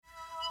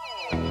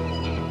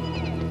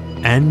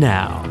And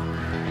now,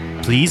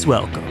 please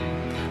welcome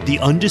the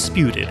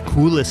undisputed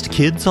coolest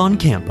kids on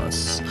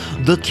campus,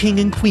 the king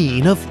and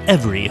queen of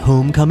every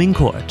homecoming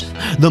court,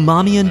 the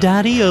mommy and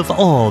daddy of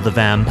all the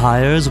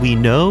vampires we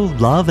know,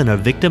 love, and are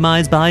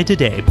victimized by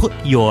today. Put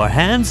your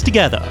hands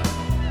together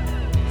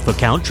for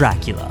Count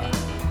Dracula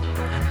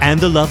and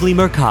the lovely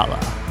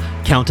Mircalla,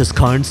 Countess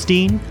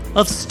Karnstein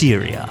of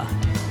Styria.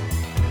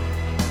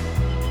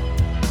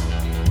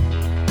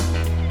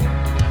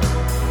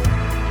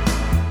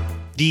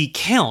 The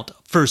Count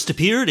first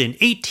appeared in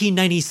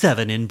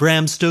 1897 in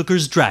Bram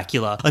Stoker's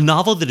Dracula, a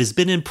novel that has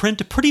been in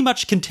print pretty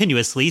much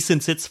continuously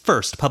since its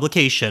first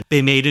publication.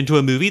 Been made into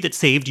a movie that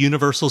saved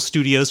Universal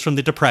Studios from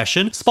the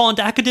Depression, spawned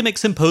academic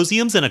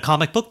symposiums and a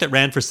comic book that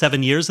ran for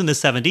 7 years in the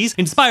 70s,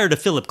 inspired a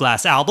Philip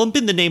Glass album,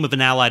 been the name of an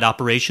Allied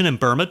operation in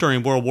Burma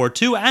during World War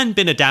II, and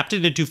been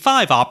adapted into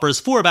 5 operas,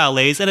 4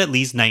 ballets, and at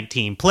least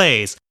 19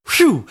 plays.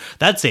 Phew,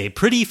 that's a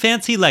pretty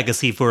fancy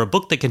legacy for a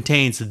book that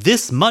contains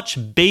this much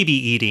baby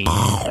eating.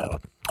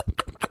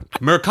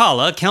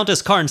 Mircalla,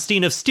 Countess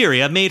Karnstein of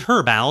Styria, made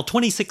her bow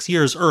 26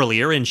 years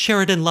earlier in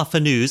Sheridan Le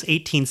Fanu's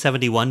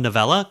 1871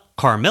 novella,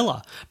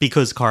 Carmilla,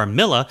 because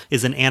Carmilla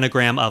is an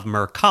anagram of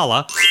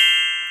Mircalla,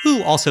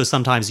 who also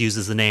sometimes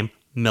uses the name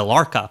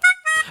Millarca.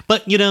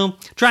 But, you know,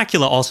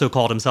 Dracula also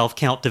called himself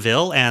Count de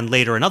Vil, and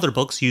later in other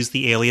books used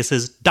the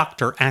aliases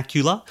Dr.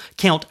 Acula,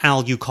 Count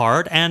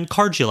Alucard, and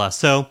Cargula,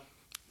 so,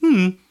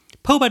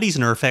 Poe Buddy's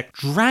Nerfect,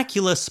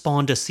 Dracula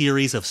spawned a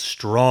series of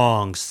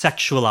strong,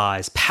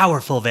 sexualized,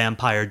 powerful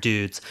vampire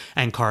dudes,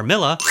 and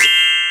Carmilla,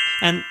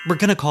 and we're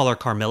gonna call her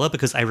Carmilla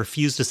because I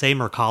refuse to say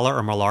Mircalla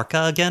or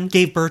Millarca again,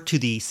 gave birth to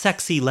the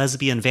sexy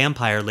lesbian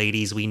vampire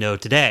ladies we know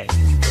today.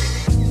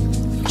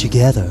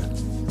 Together,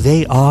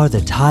 they are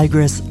the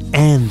Tigris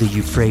and the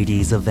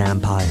Euphrates of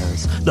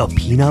vampires, the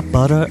peanut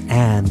butter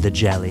and the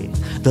jelly,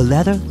 the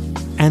leather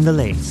and the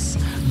lace,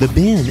 the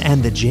Ben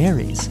and the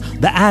Jerrys,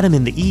 the Adam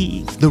and the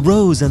Eve, the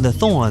Rose and the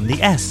Thorn,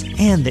 the S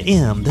and the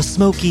M, the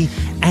Smokey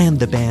and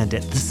the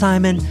Bandit, the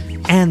Simon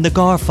and the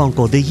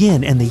Garfunkel, the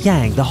Yin and the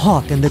Yang, the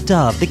Hawk and the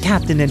Dove, the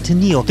Captain and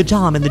Tennille, the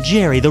Tom and the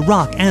Jerry, the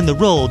Rock and the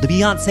Roll, the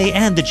Beyonce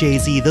and the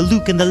Jay-Z, the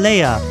Luke and the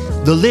Leia,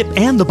 the Lip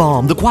and the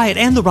Bomb, the Quiet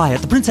and the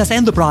Riot, the Princess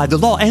and the Bride, the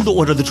Law and the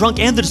Order, the Drunk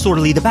and the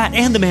Disorderly, the Bat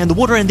and the Man, the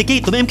Water and the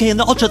Gate, the MK and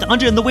the Ultra, the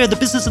Under and the Where, the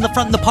Business and the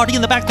Front and the Party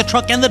and the Back, the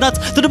Truck and the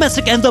Nuts, the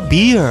Domestic and the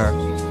Beer.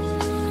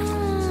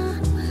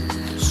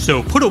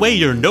 So put away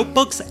your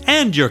notebooks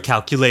and your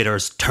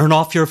calculators, turn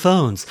off your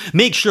phones,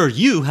 make sure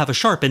you have a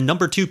sharpened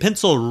number 2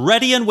 pencil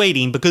ready and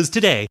waiting because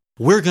today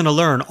we're going to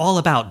learn all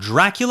about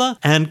Dracula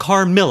and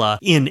Carmilla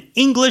in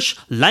English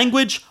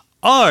language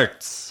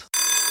arts.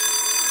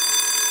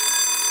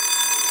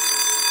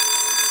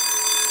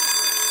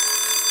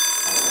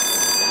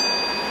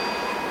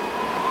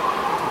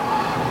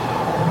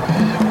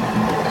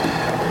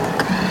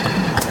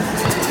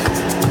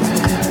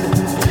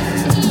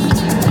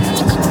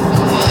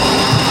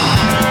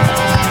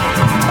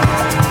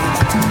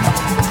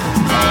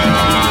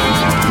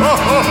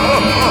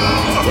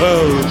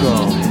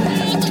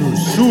 Welcome to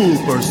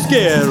Super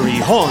Scary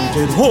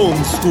Haunted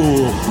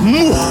Homeschool.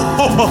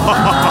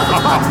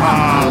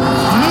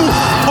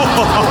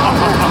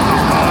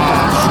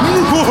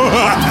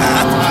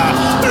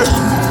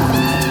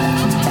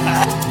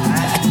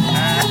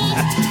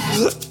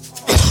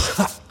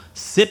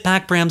 Sit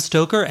back, Bram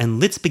Stoker, and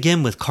let's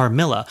begin with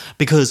Carmilla,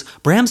 because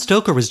Bram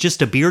Stoker was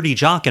just a beardy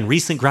jock and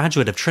recent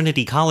graduate of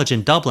Trinity College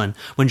in Dublin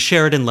when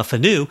Sheridan Le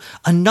Fanu,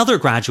 another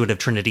graduate of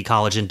Trinity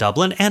College in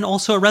Dublin and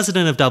also a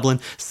resident of Dublin,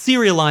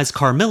 serialized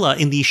Carmilla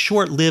in the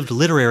short-lived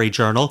literary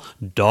journal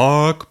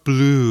Dark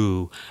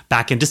Blue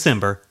back in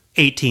December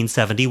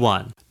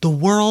 1871. The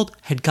world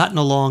had gotten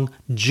along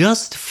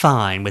just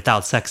fine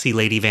without sexy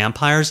lady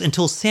vampires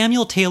until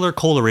Samuel Taylor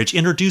Coleridge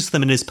introduced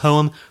them in his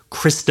poem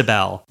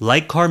Christabel.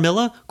 Like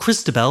Carmilla,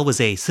 Christabel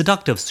was a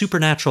seductive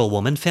supernatural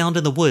woman found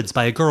in the woods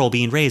by a girl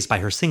being raised by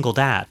her single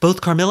dad. Both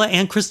Carmilla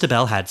and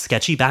Christabel had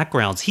sketchy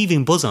backgrounds,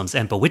 heaving bosoms,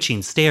 and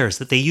bewitching stares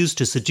that they used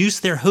to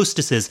seduce their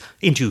hostesses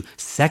into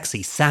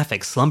sexy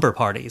sapphic slumber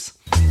parties.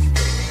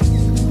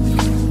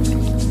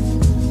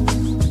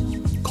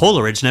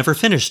 Coleridge never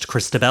finished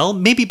Christabel,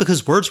 maybe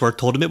because Wordsworth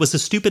told him it was a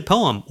stupid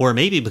poem, or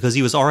maybe because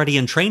he was already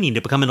in training to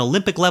become an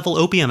Olympic-level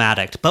opium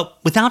addict. But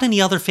without any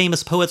other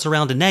famous poets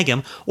around to neg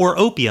him, or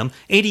opium,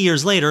 80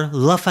 years later,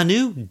 Le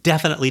Fanu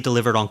definitely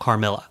delivered on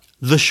Carmilla,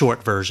 the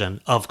short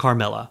version of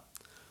Carmilla.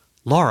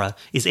 Laura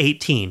is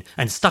 18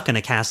 and stuck in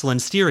a castle in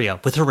Styria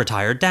with her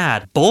retired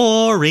dad.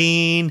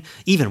 Boring!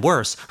 Even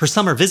worse, her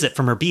summer visit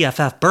from her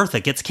BFF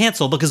Bertha gets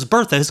canceled because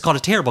Bertha has caught a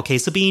terrible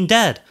case of being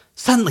dead.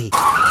 Suddenly,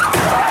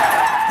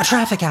 a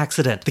traffic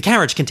accident. The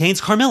carriage contains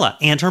Carmilla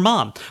and her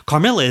mom.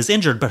 Carmilla is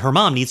injured, but her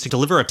mom needs to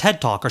deliver a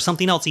TED Talk or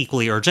something else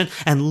equally urgent,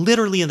 and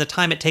literally in the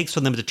time it takes for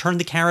them to turn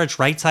the carriage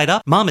right side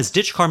up, Mom has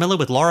ditched Carmilla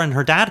with Laura and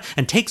her dad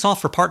and takes off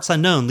for parts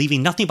unknown,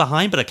 leaving nothing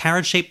behind but a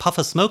carriage-shaped puff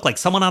of smoke like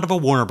someone out of a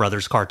Warner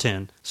Brothers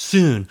cartoon.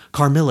 Soon,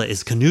 Carmilla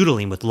is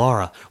canoodling with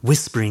Laura,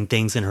 whispering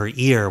things in her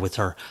ear with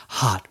her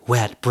hot,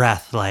 wet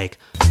breath like,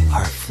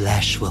 "Our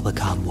flesh will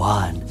become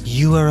one.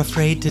 You are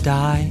afraid to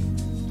die?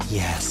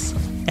 Yes.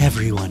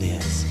 Everyone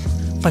is.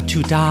 But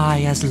to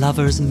die as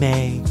lovers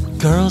may.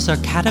 Girls are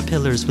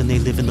caterpillars when they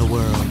live in the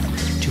world,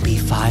 to be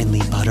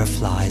finally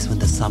butterflies when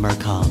the summer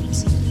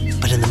comes.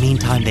 But in the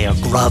meantime, they are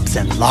grubs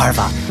and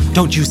larvae.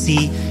 Don't you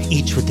see?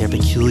 Each with their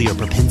peculiar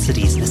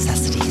propensities,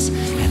 necessities,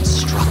 and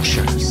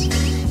structures.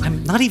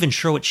 I'm not even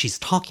sure what she's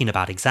talking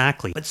about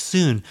exactly, but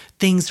soon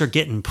things are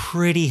getting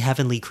pretty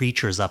heavenly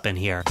creatures up in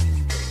here.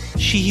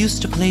 She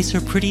used to place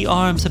her pretty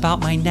arms about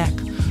my neck,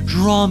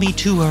 draw me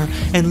to her,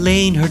 and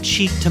laying her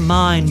cheek to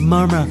mine,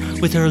 murmur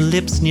with her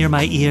lips near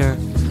my ear,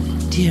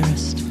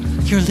 "Dearest,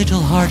 your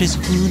little heart is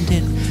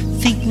wounded.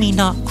 Think me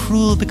not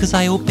cruel because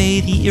I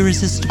obey the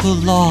irresistible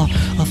law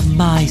of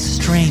my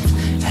strength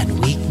and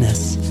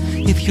weakness.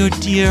 If your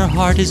dear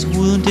heart is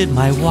wounded,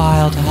 my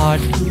wild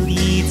heart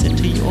bleeds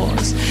into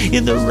yours.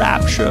 In the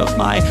rapture of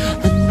my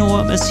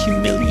enormous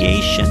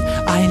humiliation,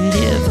 I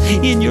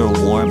live in your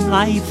warm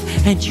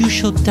life, and you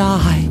shall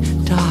die,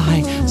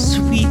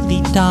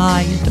 sweetly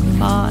die into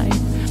mine."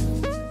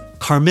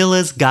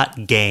 Carmilla's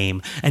got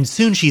game, and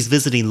soon she's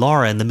visiting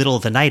Laura in the middle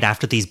of the night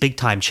after these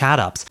big-time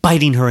chat-ups,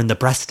 biting her in the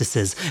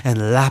breastises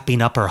and lapping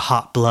up her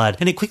hot blood,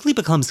 and it quickly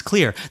becomes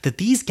clear that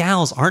these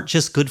gals aren't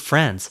just good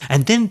friends.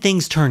 And then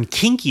things turn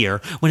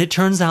kinkier when it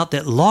turns out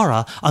that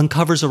Laura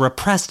uncovers a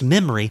repressed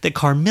memory that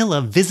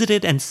Carmilla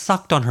visited and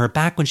sucked on her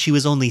back when she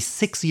was only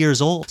 6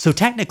 years old. So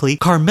technically,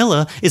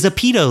 Carmilla is a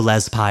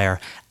pedo-lesbier.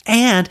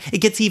 And it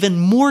gets even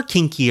more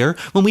kinkier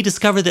when we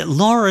discover that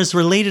Laura is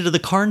related to the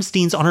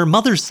Karnsteins on her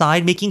mother's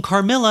side, making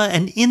Carmilla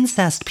an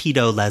incest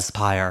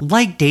pedo-lesbier.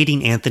 Like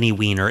dating Anthony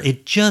Weiner,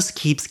 it just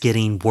keeps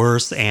getting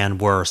worse and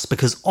worse,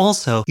 because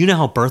also, you know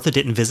how Bertha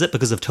didn't visit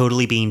because of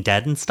totally being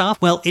dead and stuff?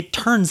 Well, it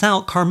turns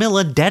out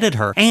Carmilla deaded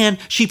her, and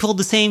she pulled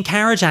the same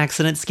carriage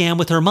accident scam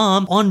with her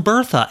mom on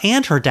Bertha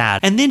and her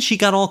dad, and then she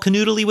got all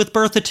canoodly with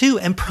Bertha too,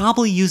 and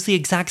probably used the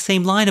exact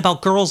same line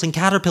about girls and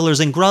caterpillars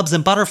and grubs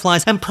and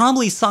butterflies, and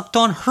probably sucked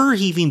on her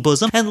heaving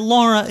bosom, and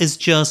Laura is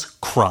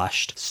just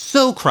crushed.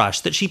 So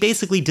crushed that she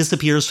basically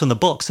disappears from the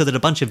book so that a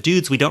bunch of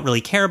dudes we don't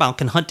really care about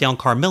can hunt down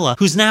Carmilla,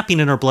 who's napping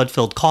in her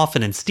blood-filled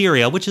coffin in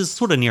Styria, which is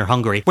sort of near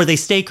Hungary, where they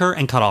stake her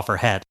and cut off her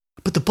head.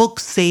 But the book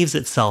saves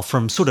itself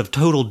from sort of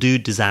total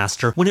dude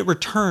disaster when it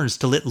returns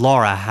to let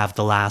Laura have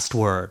the last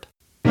word.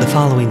 The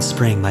following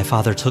spring, my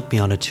father took me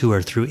on a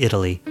tour through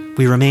Italy.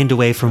 We remained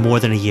away for more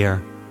than a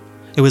year.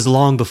 It was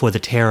long before the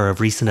terror of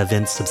recent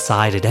events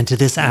subsided, and to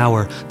this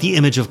hour, the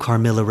image of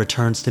Carmilla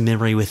returns to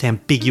memory with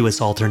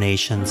ambiguous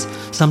alternations.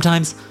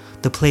 Sometimes,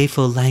 the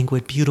playful,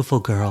 languid,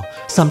 beautiful girl.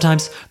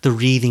 Sometimes, the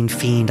wreathing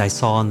fiend I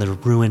saw in the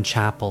ruined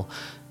chapel.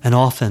 And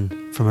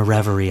often, from a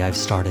reverie I've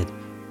started,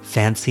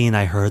 fancying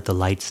I heard the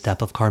light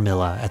step of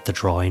Carmilla at the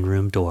drawing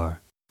room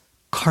door.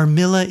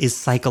 Carmilla is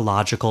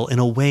psychological in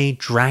a way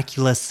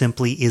Dracula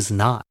simply is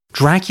not.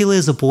 Dracula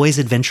is a boy's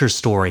adventure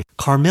story.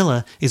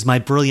 Carmilla is my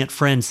brilliant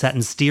friend set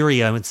in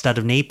Styria instead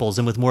of Naples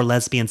and with more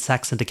lesbian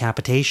sex and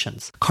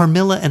decapitations.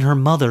 Carmilla and her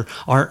mother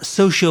are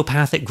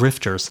sociopathic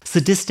grifters,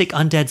 sadistic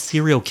undead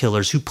serial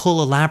killers who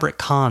pull elaborate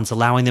cons,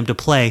 allowing them to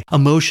play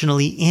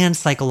emotionally and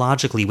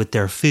psychologically with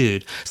their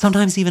food,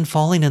 sometimes even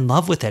falling in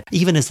love with it,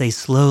 even as they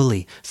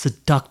slowly,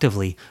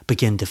 seductively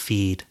begin to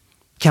feed.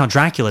 Count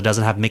Dracula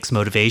doesn't have mixed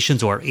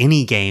motivations or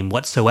any game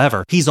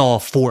whatsoever. He's all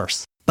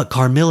force. But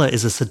Carmilla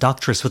is a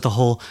seductress with the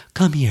whole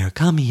come here,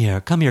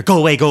 go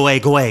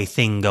away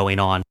thing going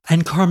on.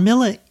 And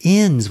Carmilla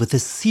ends with a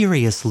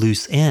serious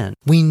loose end.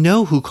 We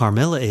know who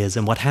Carmilla is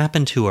and what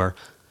happened to her,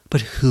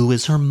 but who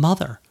is her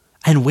mother?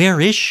 And where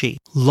is she?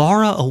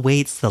 Laura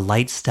awaits the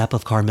light step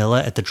of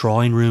Carmilla at the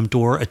drawing room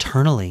door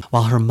eternally,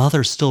 while her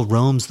mother still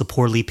roams the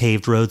poorly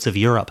paved roads of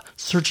Europe,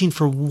 searching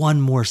for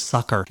one more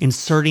succor,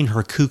 inserting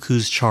her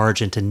cuckoo's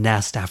charge into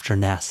nest after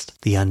nest.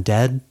 The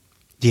undead,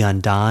 the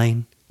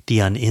undying, the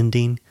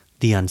unending,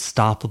 the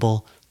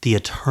unstoppable, the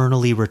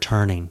eternally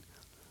returning.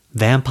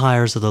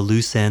 Vampires are the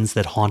loose ends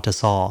that haunt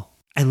us all.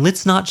 And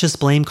let's not just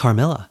blame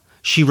Carmilla.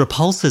 She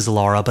repulses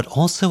Laura, but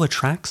also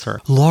attracts her.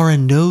 Laura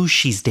knows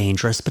she's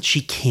dangerous, but she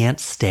can't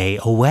stay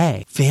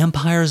away.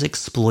 Vampires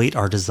exploit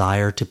our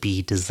desire to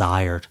be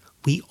desired.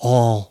 We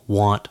all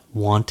want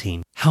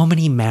wanting. How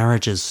many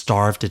marriages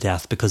starve to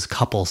death because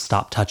couples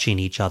stop touching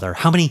each other?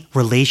 How many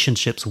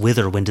relationships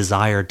wither when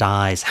desire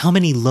dies? How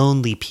many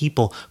lonely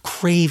people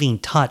craving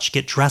touch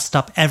get dressed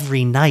up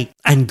every night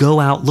and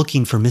go out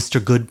looking for Mr.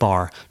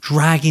 Goodbar,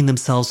 dragging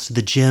themselves to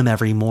the gym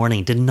every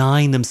morning,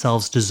 denying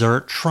themselves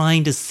dessert,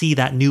 trying to see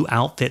that new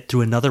outfit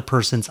through another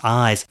person's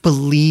eyes,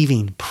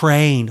 believing,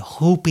 praying,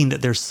 hoping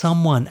that there's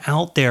someone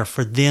out there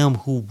for them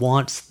who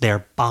wants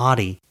their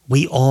body.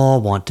 We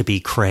all want to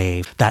be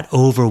craved, that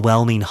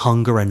overwhelming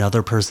hunger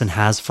another person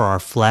has for our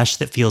flesh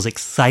that feels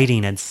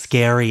exciting and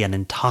scary and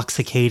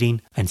intoxicating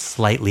and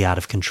slightly out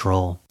of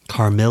control.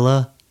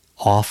 Carmilla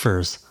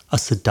offers a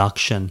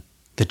seduction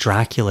that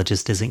Dracula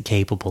just isn't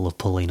capable of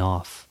pulling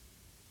off.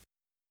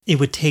 It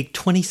would take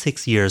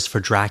 26 years for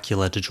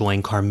Dracula to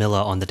join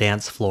Carmilla on the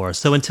dance floor,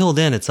 so until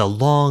then it's a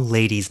long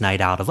ladies'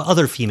 night out of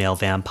other female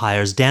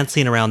vampires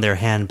dancing around their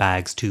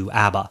handbags to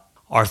ABBA.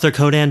 Arthur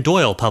Conan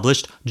Doyle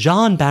published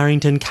John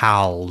Barrington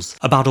Cowles,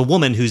 about a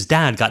woman whose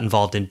dad got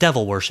involved in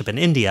devil worship in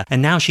India,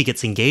 and now she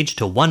gets engaged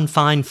to one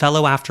fine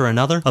fellow after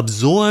another,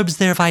 absorbs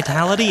their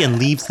vitality, and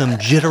leaves them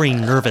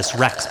jittering nervous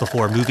wrecks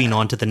before moving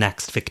on to the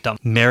next victim.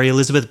 Mary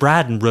Elizabeth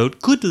Braddon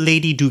wrote Good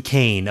Lady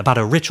Duquesne, about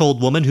a rich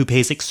old woman who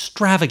pays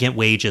extravagant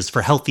wages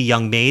for healthy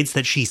young maids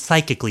that she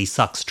psychically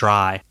sucks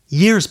dry.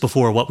 Years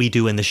before What We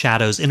Do in the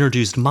Shadows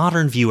introduced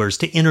modern viewers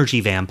to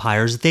energy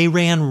vampires, they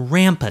ran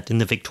rampant in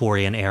the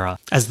Victorian era.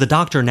 As the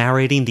doctor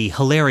narrating the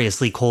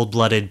hilariously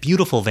cold-blooded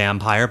Beautiful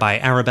Vampire by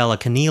Arabella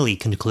Keneally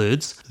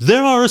concludes,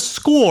 "There are a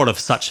score of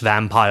such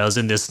vampires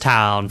in this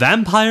town,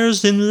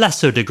 vampires in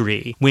lesser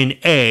degree. When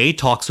A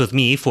talks with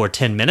me for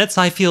 10 minutes,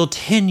 I feel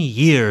 10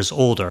 years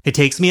older. It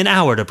takes me an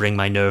hour to bring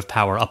my nerve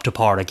power up to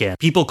par again.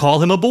 People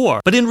call him a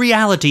bore, but in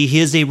reality he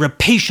is a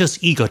rapacious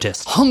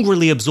egotist,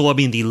 hungrily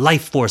absorbing the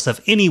life force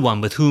of anyone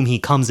with whom he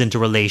comes into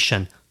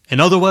relation. In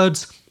other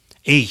words,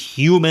 a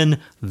human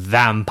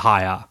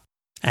vampire."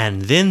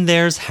 And then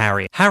there's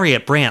Harriet.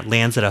 Harriet Brandt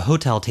lands at a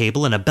hotel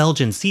table in a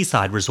Belgian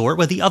seaside resort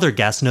where the other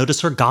guests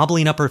notice her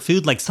gobbling up her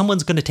food like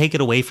someone's going to take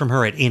it away from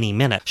her at any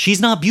minute. She's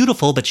not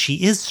beautiful, but she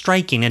is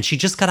striking, and she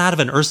just got out of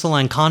an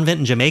Ursuline convent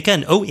in Jamaica,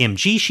 and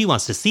OMG, she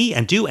wants to see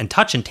and do and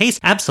touch and taste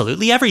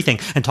absolutely everything,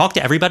 and talk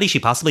to everybody she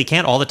possibly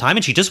can all the time,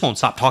 and she just won't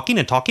stop talking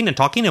and talking and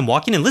talking and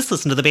walking, and let's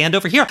listen to the band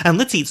over here, and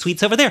let's eat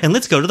sweets over there, and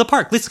let's go to the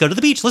park, let's go to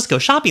the beach, let's go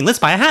shopping, let's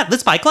buy a hat,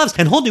 let's buy gloves,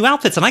 and whole new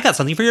outfits, and I got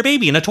something for your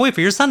baby, and a toy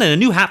for your son, and a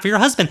new hat for your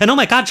husband, and oh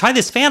my god, try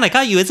this fan I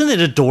got you, isn't it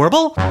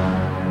adorable?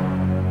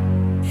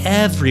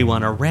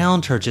 Everyone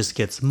around her just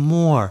gets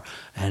more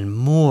and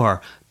more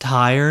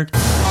tired,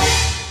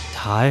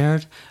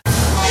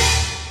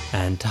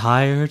 and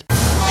tired,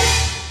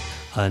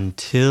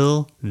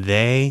 until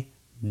they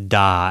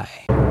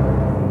die.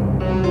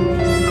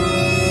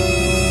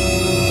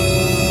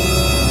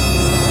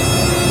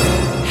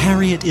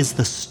 Harriet is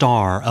the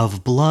star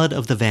of Blood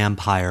of the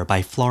Vampire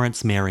by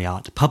Florence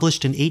Marryat,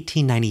 published in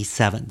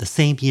 1897, the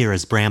same year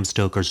as Bram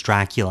Stoker's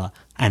Dracula.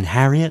 And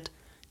Harriet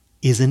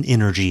is an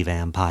energy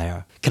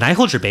vampire. "Can I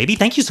hold your baby?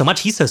 Thank you so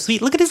much. He's so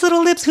sweet. Look at his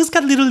little lips. Who's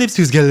got little lips?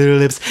 Who's got little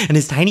lips? And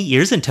his tiny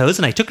ears and toes.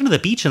 And I took him to the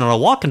beach and on a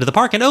walk into the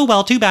park. And oh,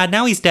 well, too bad.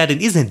 Now he's dead.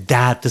 And isn't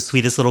that the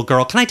sweetest little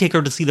girl? Can I take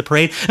her to see the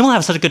parade? And we'll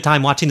have such a good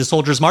time watching the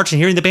soldiers march and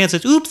hearing the band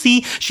says,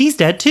 oopsie, she's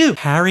dead too."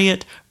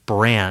 Harriet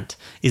Brandt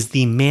is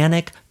the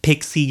manic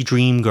pixie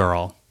dream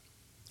girl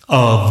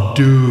of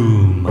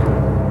doom.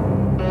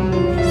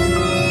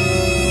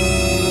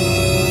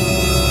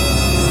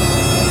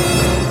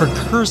 Her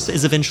curse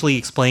is eventually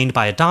explained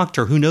by a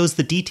doctor who knows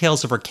the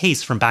details of her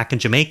case from back in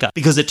Jamaica,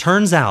 because it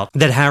turns out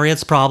that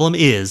Harriet's problem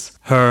is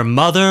her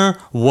mother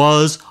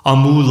was a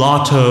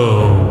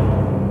mulatto.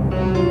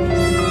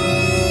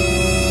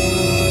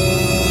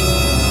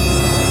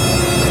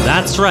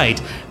 That's right,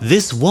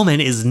 this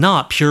woman is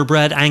not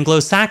purebred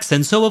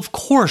Anglo-Saxon, so of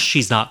course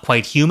she's not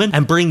quite human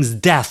and brings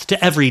death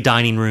to every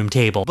dining room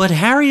table. But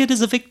Harriet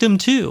is a victim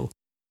too.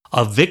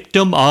 A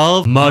victim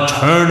of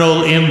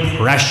maternal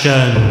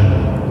impression.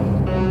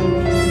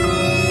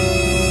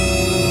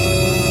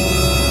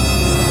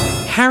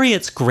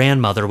 Harriet's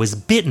grandmother was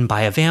bitten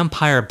by a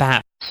vampire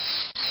bat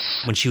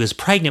when she was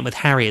pregnant with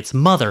Harriet's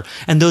mother,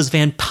 and those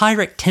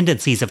vampiric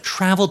tendencies have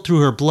traveled through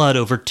her blood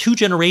over 2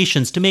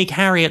 generations to make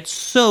Harriet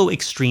so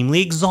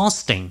extremely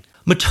exhausting.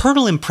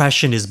 Maternal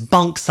impression is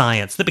bunk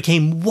science that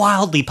became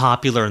wildly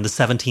popular in the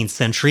 17th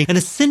century, and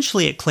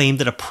essentially it claimed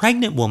that a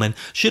pregnant woman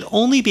should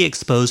only be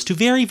exposed to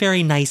very,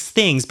 very nice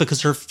things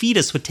because her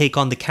fetus would take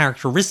on the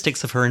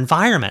characteristics of her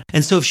environment.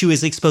 And so if she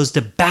was exposed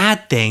to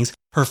bad things,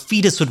 her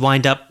fetus would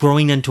wind up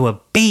growing into a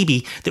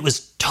baby that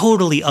was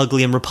totally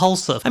ugly and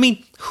repulsive. I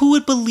mean, who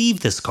would believe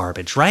this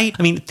garbage, right?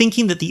 I mean,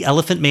 thinking that the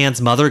Elephant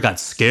Man's mother got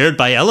scared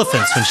by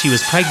elephants when she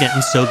was pregnant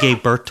and so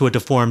gave birth to a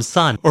deformed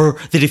son. Or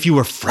that if you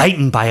were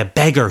frightened by a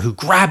beggar who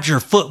grabbed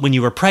your foot when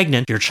you were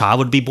pregnant, your child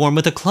would be born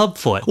with a club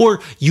foot. Or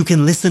you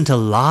can listen to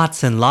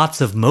lots and lots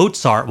of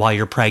Mozart while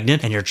you're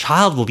pregnant and your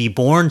child will be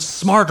born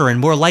smarter and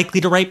more likely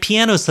to write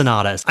piano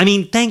sonatas. I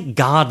mean, thank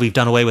God we've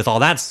done away with all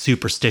that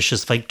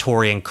superstitious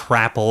Victorian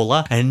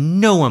crapola, and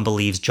no one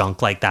believes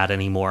junk like that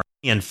anymore.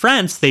 In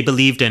France, they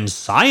believed in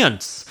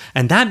science,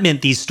 and that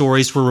meant these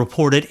stories were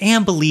reported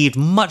and believed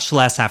much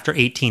less after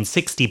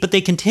 1860, but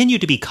they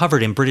continued to be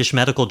covered in British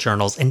medical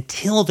journals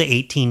until the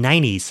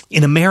 1890s.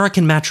 In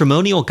American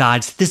matrimonial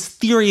guides, this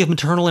theory of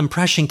maternal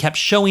impression kept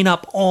showing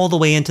up all the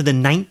way into the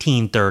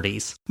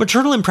 1930s.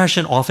 Maternal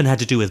impression often had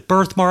to do with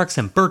birthmarks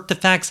and birth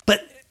defects,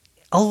 but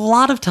a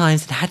lot of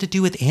times it had to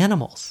do with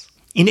animals.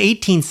 In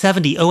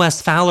 1870,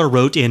 O.S. Fowler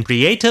wrote in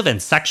Creative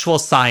and Sexual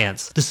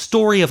Science the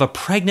story of a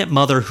pregnant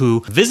mother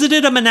who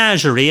visited a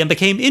menagerie and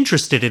became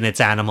interested in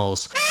its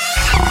animals.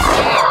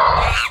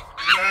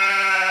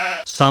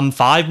 Some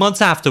 5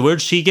 months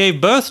afterwards, she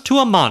gave birth to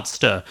a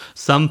monster,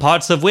 some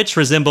parts of which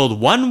resembled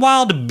one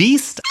wild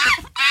beast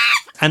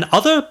and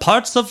other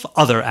parts of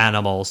other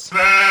animals.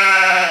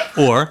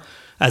 Or,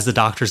 as the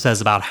doctor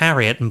says about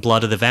Harriet in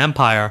Blood of the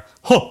Vampire,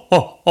 ho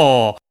ho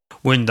ho,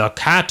 when the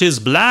cat is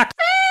black,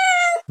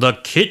 the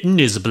kitten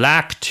is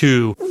black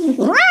too.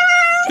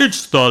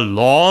 It's the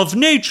law of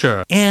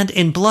nature. And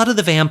in Blood of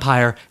the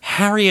Vampire,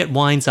 Harriet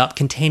winds up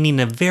containing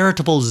a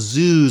veritable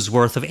zoo's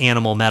worth of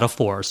animal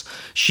metaphors.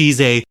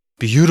 She's a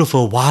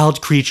beautiful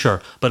wild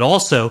creature, but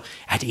also,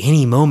 at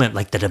any moment,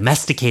 like the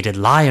domesticated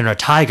lion or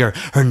tiger,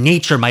 her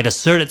nature might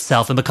assert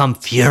itself and become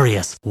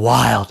furious,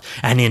 wild,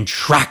 and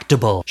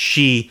intractable.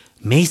 She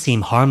may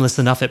seem harmless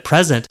enough at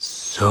present,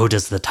 so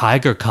does the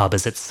tiger cub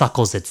as it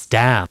suckles its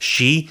dam.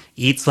 She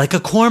eats like a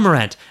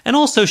cormorant, and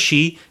also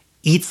she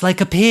eats like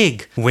a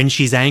pig. When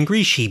she's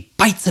angry, she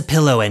bites a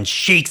pillow and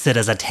shakes it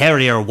as a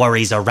terrier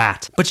worries a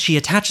rat. But she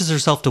attaches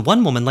herself to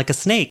one woman like a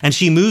snake, and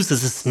she moves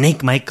as a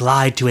snake might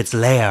glide to its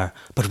lair.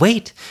 But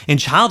wait, in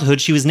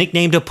childhood she was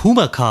nicknamed a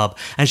puma cub,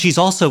 and she's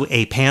also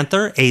a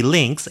panther, a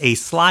lynx, a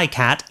sly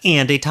cat,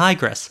 and a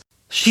tigress.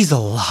 She's a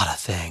lot of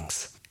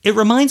things. It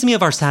reminds me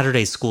of our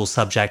Saturday school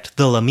subject,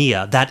 the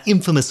Lamia, that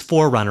infamous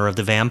forerunner of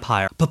the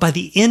vampire. But by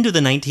the end of the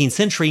 19th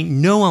century,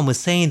 no one was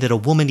saying that a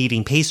woman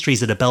eating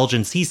pastries at a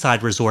Belgian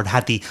seaside resort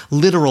had the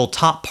literal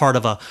top part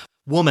of a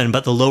woman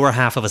but the lower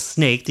half of a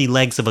snake, the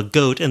legs of a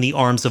goat, and the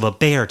arms of a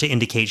bear to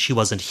indicate she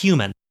wasn't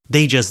human.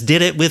 They just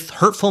did it with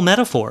hurtful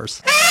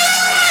metaphors.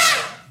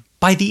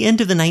 By the end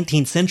of the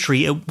 19th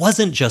century, it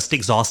wasn't just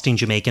exhausting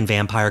Jamaican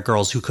vampire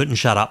girls who couldn't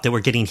shut up that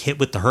were getting hit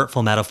with the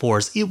hurtful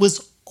metaphors. It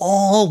was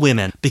all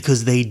women,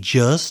 because they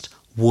just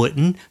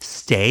wouldn't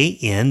stay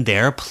in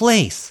their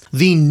place.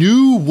 The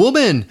new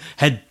woman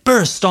had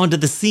burst onto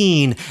the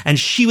scene, and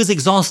she was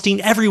exhausting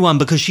everyone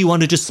because she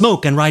wanted to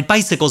smoke and ride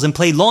bicycles and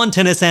play lawn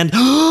tennis and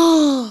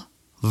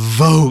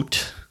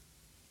vote.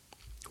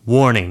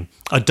 Warning,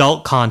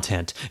 adult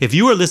content. If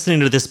you are listening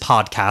to this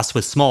podcast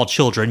with small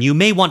children, you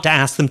may want to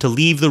ask them to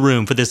leave the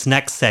room for this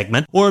next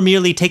segment, or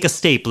merely take a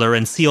stapler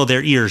and seal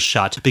their ears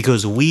shut,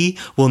 because we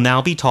will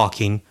now be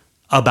talking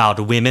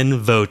about women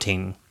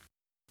voting.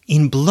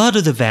 In Blood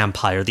of the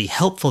Vampire, the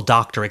helpful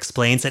doctor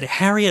explains that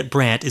Harriet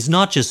Brant is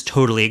not just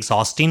totally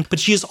exhausting, but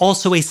she is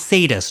also a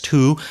sadist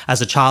who,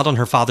 as a child on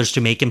her father's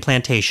Jamaican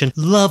plantation,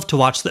 loved to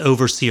watch the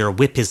overseer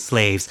whip his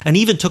slaves, and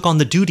even took on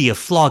the duty of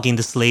flogging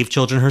the slave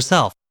children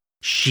herself.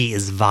 She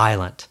is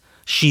violent.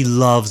 She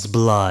loves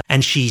blood,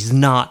 and she's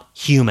not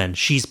human.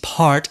 She's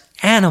part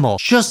animal,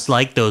 just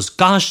like those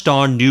gosh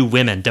darn new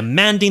women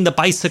demanding the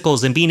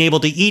bicycles and being able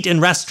to eat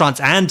in restaurants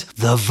and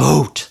the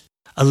vote.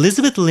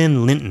 Elizabeth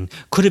Lynn Linton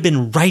could have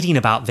been writing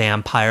about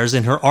vampires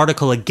in her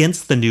article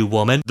against the New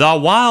Woman, The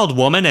Wild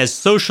Woman as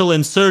Social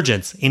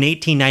Insurgents, in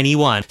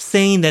 1891,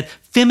 saying that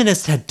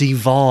feminists had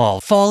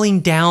devolved, falling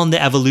down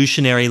the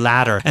evolutionary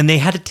ladder, and they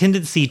had a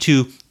tendency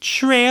to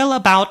trail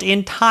about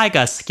in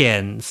tiger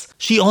skins.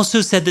 She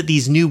also said that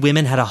these new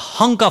women had a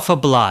hunger for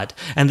blood,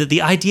 and that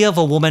the idea of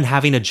a woman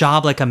having a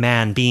job like a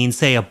man, being,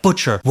 say, a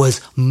butcher,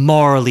 was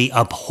morally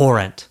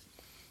abhorrent.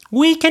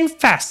 We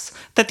confess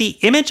that the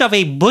image of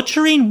a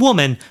butchering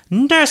woman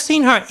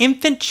nursing her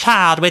infant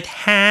child with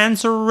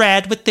hands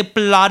red with the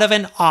blood of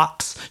an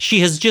ox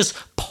she has just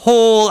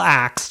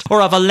pole-axed,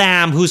 or of a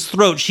lamb whose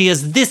throat she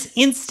has this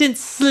instant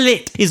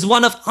slit, is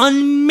one of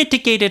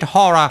unmitigated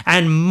horror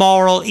and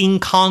moral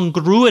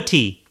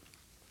incongruity.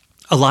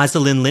 Eliza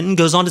Lynn Linton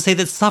goes on to say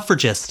that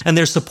suffragists and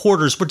their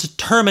supporters were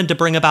determined to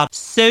bring about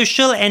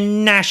social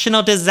and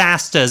national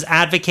disasters,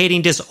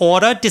 advocating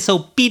disorder,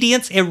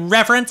 disobedience,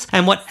 irreverence,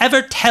 and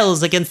whatever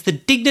tells against the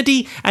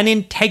dignity and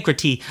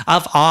integrity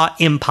of our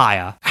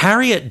empire.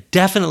 Harriet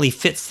definitely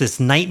fits this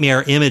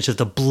nightmare image of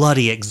the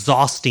bloody,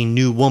 exhausting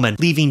new woman,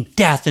 leaving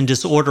death and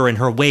disorder in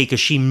her wake as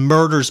she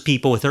murders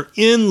people with her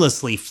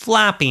endlessly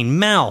flapping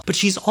mouth. But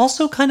she's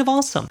also kind of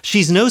awesome.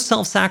 She's no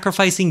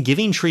self-sacrificing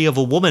giving tree of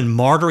a woman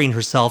martyring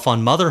herself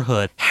on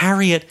motherhood.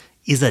 Harriet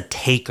is a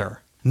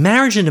taker.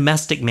 Marriage and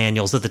domestic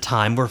manuals at the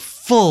time were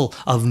full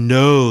of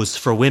no's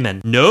for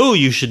women. No,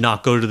 you should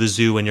not go to the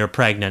zoo when you're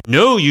pregnant.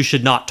 No, you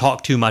should not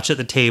talk too much at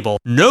the table.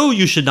 No,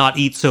 you should not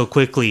eat so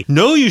quickly.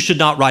 No, you should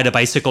not ride a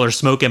bicycle or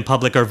smoke in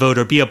public or vote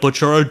or be a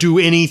butcher or do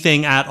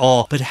anything at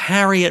all. But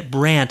Harriet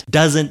Brant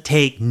doesn't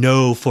take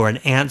no for an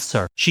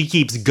answer. She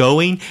keeps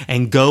going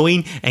and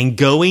going and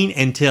going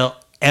until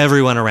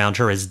everyone around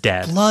her is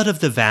dead. Blood of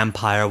the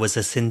Vampire was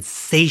a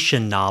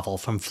sensation novel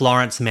from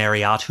Florence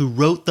Marryat, who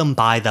wrote them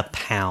by the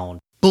pound.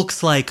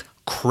 Books like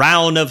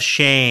Crown of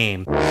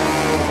Shame,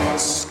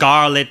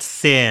 Scarlet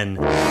Sin,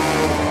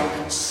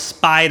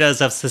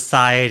 Spiders of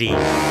Society.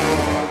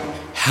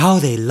 How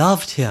they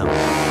loved him.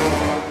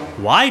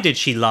 Why did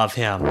she love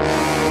him?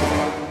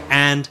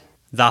 And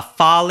The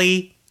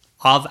Folly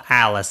of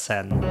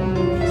Allison.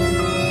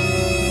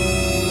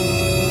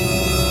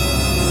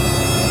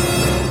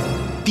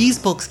 These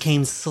books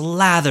came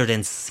slathered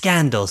in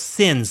scandal,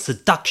 sin,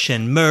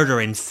 seduction,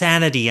 murder,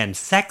 insanity, and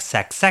sex.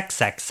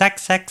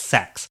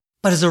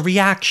 But as a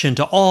reaction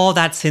to all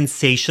that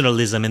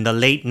sensationalism in the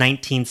late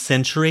 19th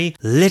century,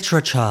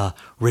 literature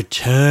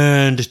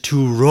returned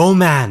to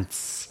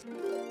romance.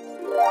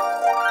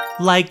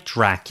 Like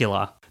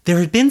Dracula. There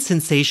had been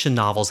sensation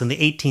novels in the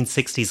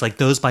 1860s like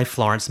those by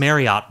Florence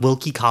Marryat,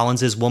 Wilkie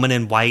Collins' Woman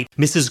in White,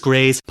 Mrs.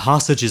 Gray's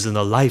Passages in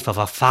the Life of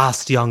a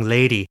Fast Young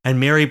Lady, and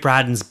Mary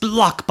Braddon's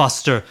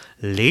blockbuster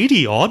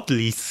Lady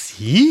Audley's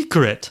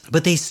secret.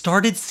 But they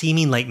started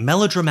seeming like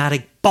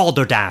melodramatic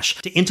balderdash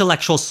to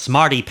intellectual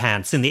smarty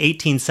pants in the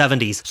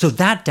 1870s. So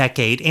that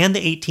decade and the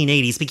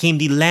 1880s became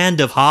the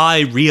land of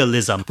high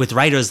realism, with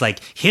writers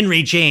like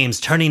Henry James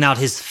turning out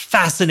his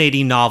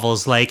fascinating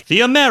novels like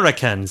The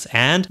Americans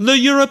and The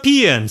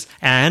Europeans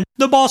and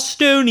The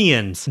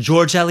Bostonians.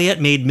 George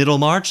Eliot made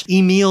Middlemarch.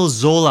 Emile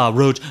Zola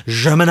wrote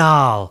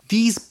Germinal.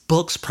 These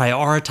books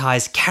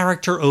prioritize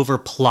character over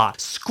plot,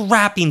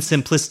 scrapping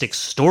simplistic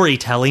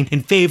storytelling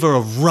in favor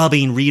of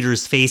rubbing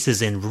readers'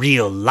 faces in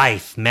real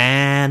life,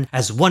 man.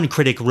 As one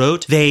critic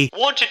wrote, they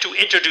wanted to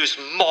introduce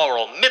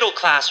moral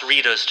middle-class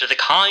readers to the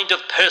kind of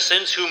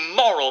persons whom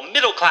moral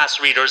middle-class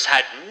readers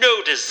had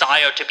no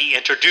desire to be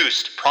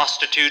introduced: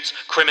 prostitutes,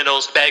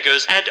 criminals,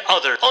 beggars, and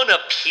other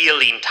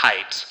unappealing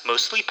types,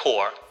 mostly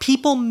poor.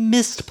 People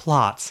missed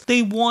plots.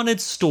 They wanted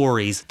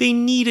stories. They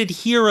needed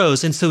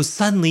heroes, and so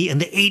suddenly in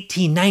the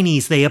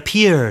 1890s they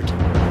appeared.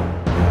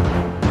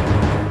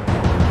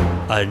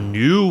 A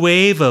new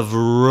wave of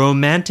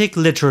romantic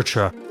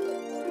literature.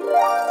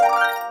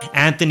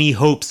 Anthony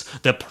Hope's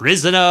The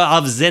Prisoner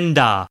of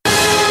Zenda.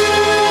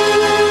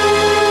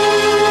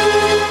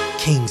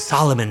 King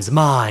Solomon's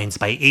Mines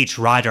by H.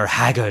 Rider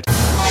Haggard.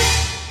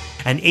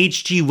 And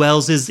H.G.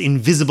 Wells's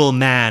Invisible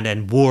Man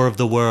and War of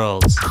the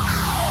Worlds.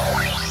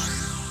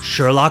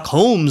 Sherlock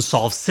Holmes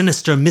solves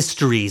sinister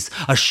mysteries.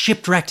 A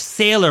shipwrecked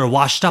sailor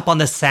washed up on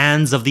the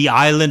sands of the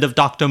island of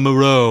Dr.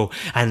 Moreau,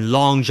 and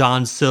Long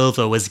John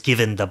Silver was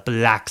given the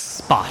black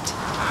spot.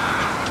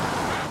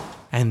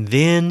 And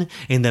then,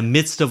 in the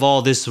midst of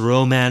all this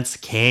romance,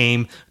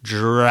 came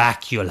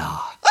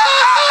Dracula.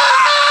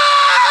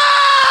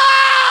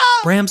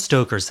 Bram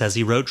Stoker says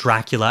he wrote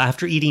Dracula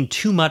after eating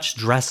too much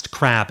dressed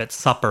crab at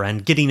supper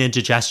and getting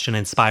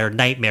indigestion-inspired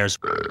nightmares.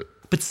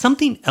 But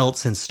something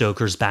else in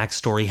Stoker's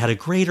backstory had a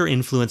greater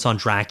influence on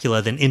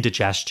Dracula than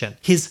indigestion.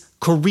 His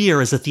career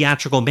as a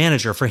theatrical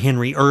manager for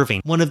Henry Irving,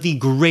 one of the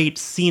great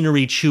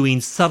scenery-chewing,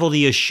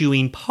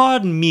 subtlety-eschewing,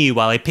 pardon me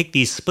while I pick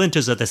these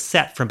splinters of the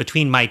set from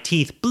between my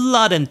teeth,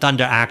 blood and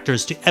thunder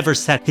actors to ever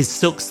set his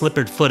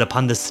silk-slippered foot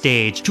upon the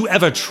stage, to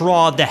ever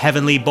trod the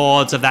heavenly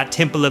boards of that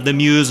temple of the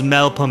muse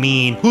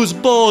Melpomene, whose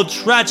bold,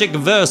 tragic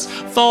verse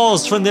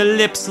falls from the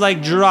lips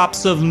like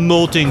drops of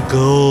molten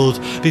gold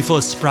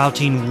before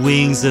sprouting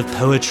wings of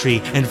poetry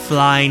and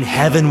flying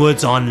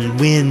heavenwards on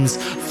winds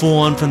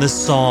formed from the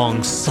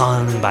song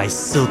sung by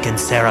silken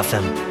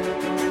seraphim.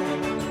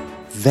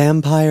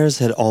 Vampires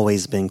had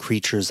always been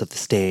creatures of the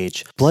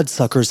stage.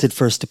 Bloodsuckers had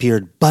first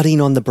appeared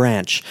budding on the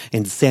branch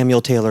in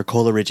Samuel Taylor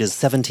Coleridge's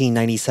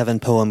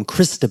 1797 poem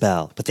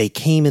Christabel, but they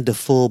came into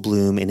full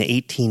bloom in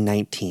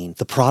 1819,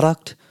 the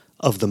product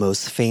of the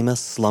most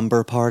famous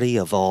slumber party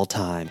of all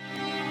time.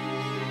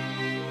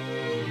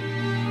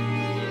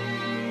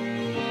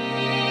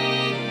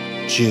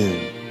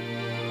 June,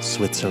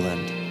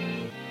 Switzerland,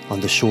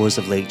 on the shores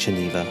of Lake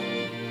Geneva.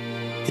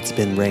 It's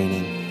been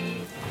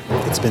raining.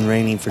 It's been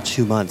raining for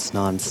 2 months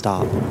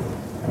non-stop.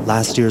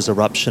 Last year's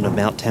eruption of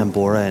Mount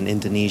Tambora in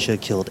Indonesia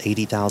killed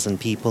 80,000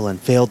 people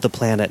and veiled the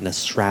planet in a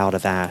shroud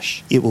of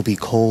ash. It will be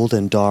cold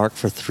and dark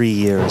for 3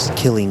 years,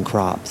 killing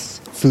crops.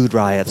 Food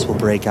riots will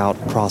break out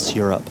across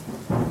Europe.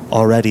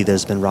 Already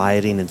there's been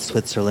rioting in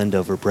Switzerland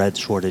over bread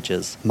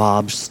shortages.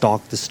 Mobs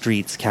stalk the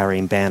streets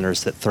carrying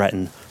banners that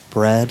threaten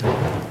bread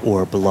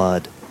or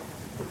blood.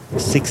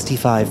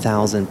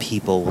 65,000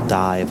 people will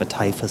die of a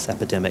typhus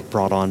epidemic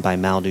brought on by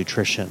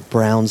malnutrition.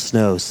 Brown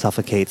snow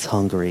suffocates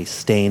Hungary,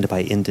 stained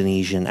by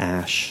Indonesian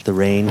ash. The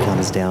rain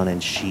comes down in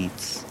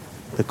sheets.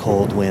 The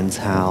cold winds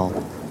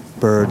howl.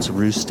 Birds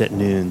roost at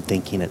noon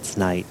thinking it's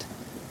night.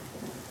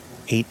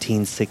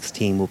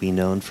 1816 will be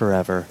known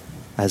forever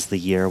as the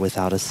year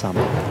without a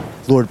summer.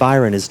 Lord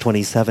Byron is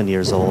 27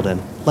 years old,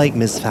 and like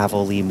Miss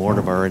Favell Lee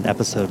Mortimer in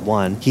episode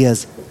 1, he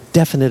has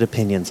definite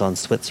opinions on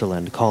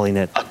Switzerland, calling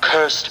it a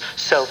cursed,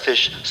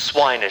 selfish,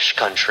 swinish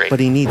country.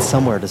 But he needs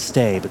somewhere to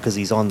stay because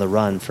he's on the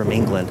run from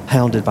England,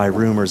 hounded by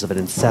rumors of an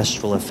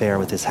incestual affair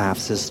with his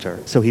half-sister.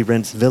 So he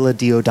rents Villa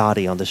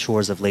Diodati on the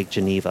shores of Lake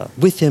Geneva.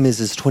 With him is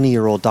his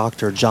 20-year-old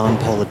doctor, John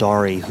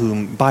Polidori,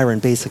 whom Byron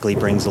basically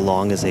brings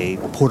along as a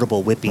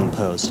portable whipping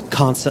post,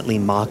 constantly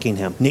mocking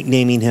him,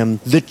 nicknaming him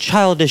the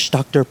childish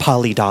Dr.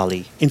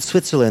 Polidali. In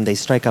Switzerland, they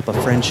strike up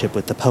a friendship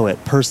with the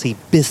poet Percy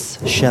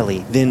Bysshe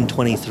Shelley, then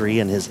 23,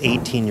 and his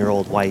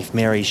 18-year-old wife,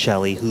 Mary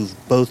Shelley, who've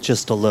both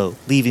just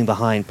eloped, leaving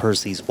behind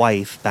Percy's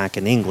wife back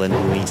in England,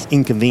 who he's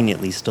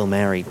inconveniently still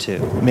married to.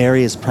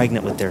 Mary is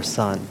pregnant with their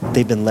son.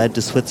 They've been led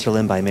to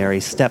Switzerland by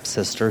Mary's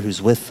stepsister, who's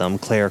with them,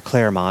 Claire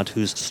Claremont,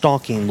 who's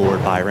stalking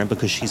Lord Byron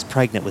because she's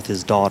pregnant with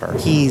his daughter.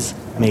 He's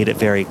made it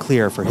very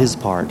clear for his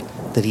part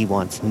that he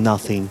wants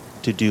nothing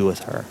to do with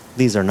her.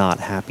 These are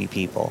not happy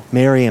people.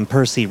 Mary and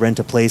Percy rent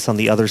a place on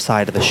the other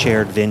side of a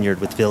shared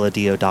vineyard with Villa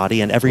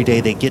Diodati, and every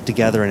day they get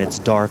together in its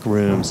dark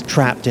rooms,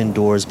 trapped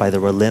indoors by the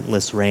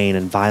relentless rain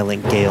and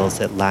violent gales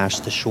that lash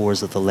the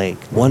shores of the lake.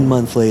 1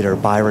 month later,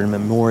 Byron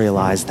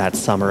memorialized that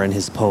summer in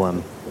his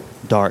poem,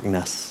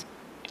 Darkness.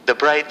 The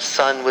bright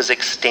sun was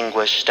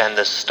extinguished, and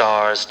the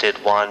stars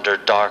did wander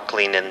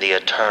darkling in the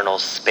eternal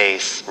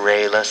space,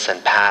 rayless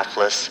and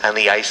pathless, and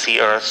the icy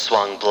earth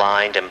swung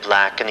blind and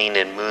blackening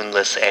in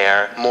moonless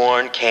air.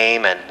 Morn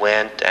came and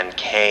went and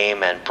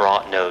came and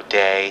brought no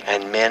day,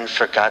 and men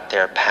forgot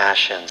their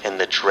passions in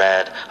the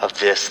dread of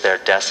this their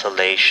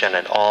desolation,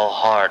 and all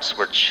hearts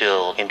were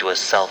chilled into a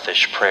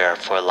selfish prayer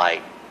for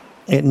light.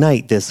 At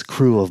night, this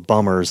crew of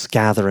bummers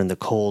gather in the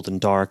cold and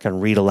dark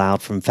and read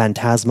aloud from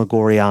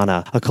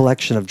Phantasmagoriana, a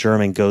collection of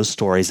German ghost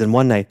stories. And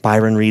one night,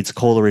 Byron reads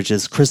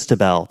Coleridge's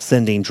Christabel,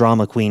 sending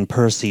drama queen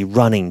Percy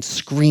running,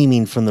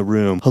 screaming from the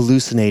room,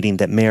 hallucinating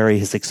that Mary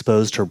has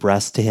exposed her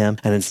breasts to him,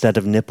 and instead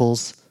of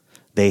nipples,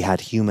 they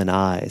had human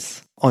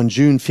eyes. On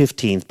June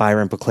 15th,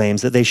 Byron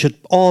proclaims that they should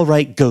all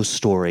write ghost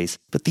stories,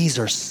 but these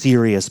are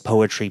serious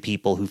poetry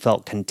people who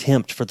felt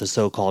contempt for the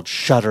so-called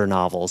shudder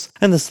novels,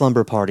 and the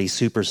slumber party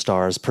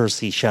superstars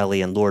Percy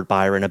Shelley and Lord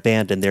Byron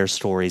abandoned their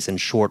stories in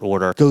short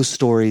order. Ghost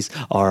stories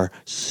are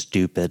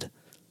stupid.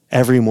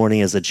 Every morning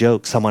as a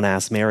joke, someone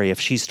asks Mary if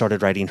she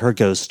started writing her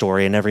ghost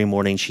story, and every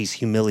morning she's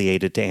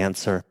humiliated to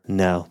answer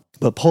no.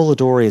 But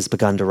Polidori has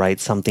begun to write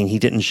something he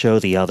didn't show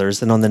the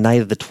others, and on the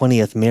night of the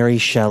 20th, Mary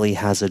Shelley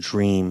has a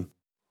dream.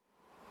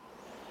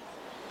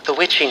 The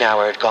witching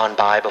hour had gone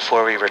by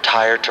before we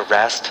retired to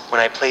rest.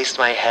 When I placed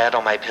my head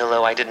on my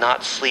pillow, I did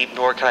not sleep,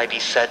 nor could I be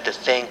said to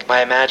think.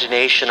 My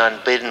imagination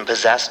unbidden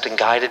possessed and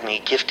guided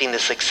me, gifting the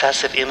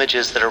successive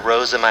images that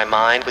arose in my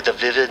mind with a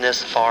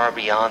vividness far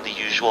beyond the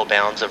usual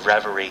bounds of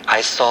reverie. I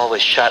saw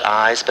with shut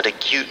eyes but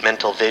acute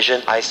mental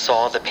vision. I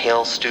saw the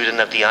pale student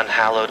of the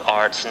unhallowed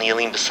arts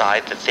kneeling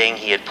beside the thing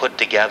he had put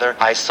together.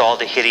 I saw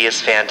the hideous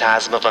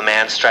phantasm of a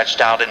man stretched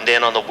out, and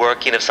then on the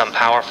working of some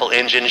powerful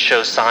engine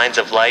show signs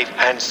of life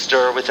and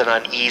stir with an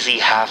uneasy,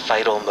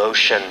 half-vital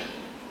motion.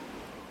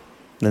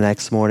 The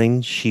next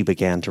morning, she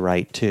began to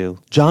write too.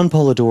 John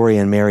Polidori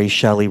and Mary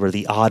Shelley were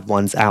the odd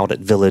ones out at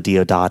Villa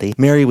Diodati.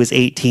 Mary was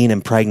 18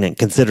 and pregnant,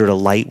 considered a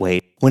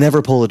lightweight.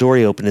 Whenever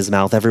Polidori opened his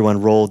mouth,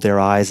 everyone rolled their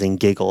eyes and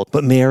giggled.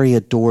 But Mary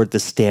adored the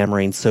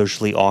stammering,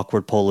 socially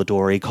awkward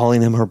Polidori,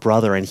 calling him her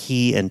brother, and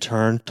he, in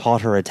turn,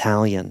 taught her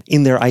Italian.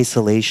 In their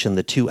isolation,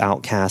 the two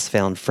outcasts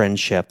found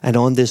friendship, and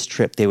on this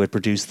trip they would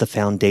produce the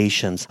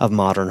foundations of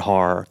modern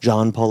horror,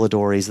 John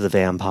Polidori's The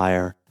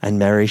Vampire and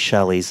Mary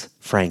Shelley's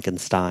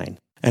Frankenstein.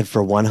 And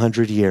for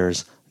 100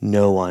 years,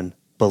 no one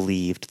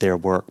believed their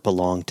work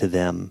belonged to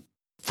them.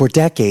 For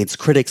decades,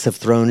 critics have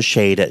thrown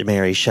shade at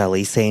Mary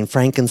Shelley, saying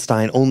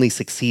Frankenstein only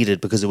succeeded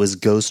because it was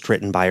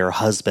ghost-written by her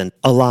husband,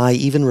 a lie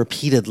even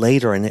repeated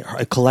later in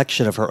a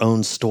collection of her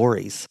own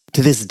stories.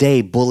 To this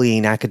day,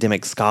 bullying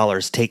academic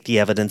scholars take the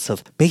evidence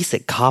of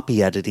basic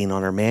copy editing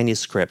on her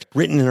manuscript,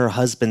 written in her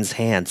husband's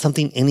hand,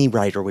 something any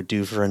writer would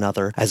do for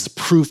another, as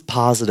proof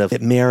positive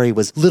that Mary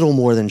was little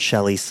more than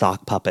Shelley's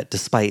sock puppet,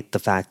 despite the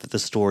fact that the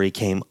story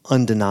came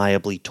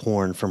undeniably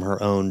torn from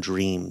her own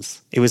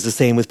dreams. It was the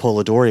same with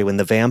Polidori when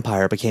The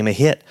Vampire became a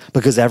hit,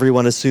 because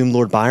everyone assumed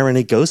Lord Byron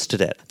had ghosted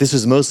it. This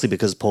was mostly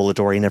because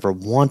Polidori never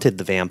wanted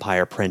The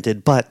Vampire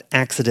printed, but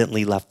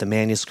accidentally left the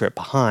manuscript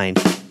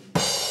behind,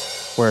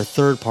 where a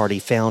third party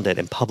found it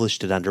and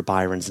published it under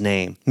Byron's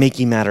name.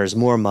 Making matters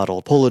more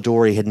muddled,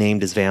 Polidori had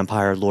named his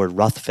vampire Lord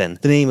Ruthven,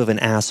 the name of an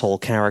asshole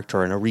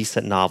character in a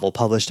recent novel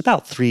published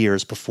about 3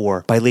 years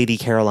before by Lady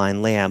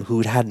Caroline Lamb, who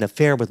had had an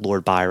affair with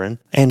Lord Byron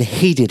and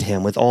hated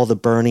him with all the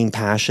burning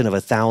passion of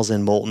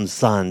 1,000 molten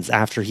suns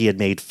after he had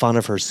made fun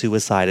of her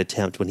suicide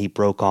attempt when he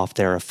broke off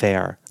their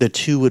affair. The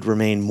two would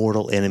remain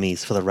mortal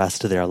enemies for the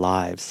rest of their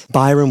lives.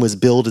 Byron was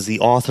billed as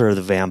the author of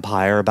The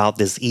Vampire about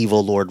this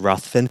evil Lord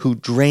Ruthven who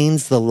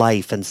drains the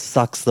life and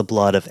sucks the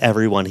blood of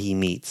everyone he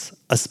meets,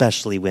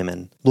 especially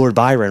women. Lord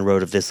Byron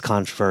wrote of this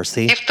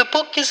controversy, "If the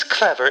book is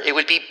clever, it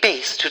would be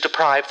base to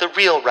deprive the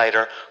real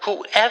writer,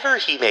 whoever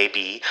he may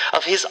be,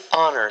 of his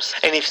honors.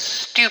 And if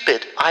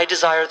stupid, I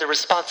desire the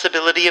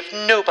responsibility of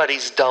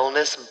nobody's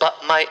dullness but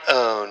my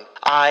own.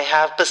 I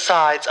have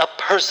besides a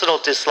personal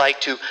dislike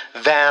to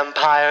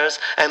vampires,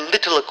 and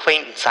little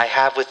acquaintance I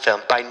have with them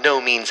by no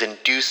means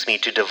induce me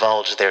to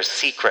divulge their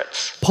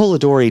secrets."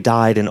 Polidori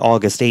died in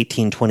August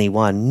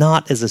 1821,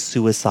 not as a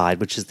suicide,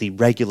 which is the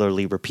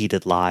regularly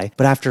repeated lie,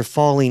 but after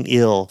falling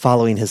ill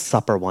following his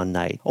supper one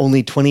night.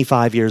 Only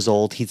 25 years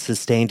old, he'd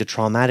sustained a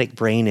traumatic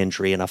brain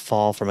injury in a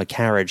fall from a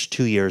carriage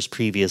 2 years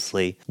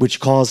previously, which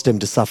caused him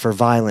to suffer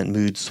violent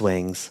mood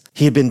swings.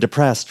 He had been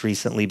depressed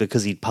recently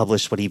because he'd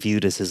published what he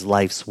viewed as his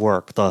life's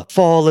work, The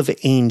Fall of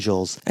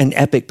Angels, an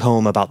epic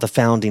poem about the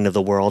founding of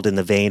the world in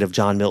the vein of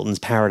John Milton's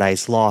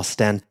Paradise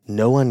Lost, and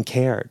no one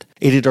cared.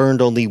 It had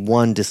earned only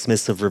one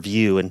dismissive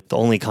review, and the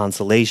only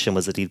consolation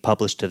was that he'd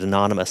published it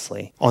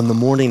anonymously. On the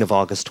morning of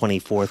August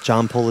 24th,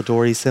 John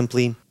Polidori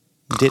simply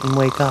didn't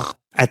wake up.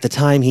 At the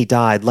time he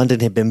died,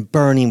 London had been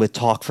burning with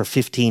talk for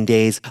 15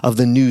 days of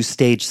the new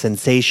stage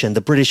sensation,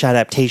 the British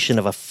adaptation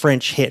of a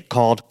French hit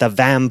called The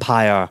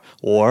Vampire,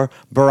 or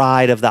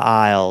Bride of the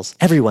Isles.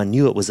 Everyone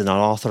knew it was an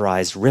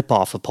unauthorized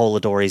ripoff of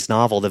Polidori's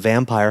novel, The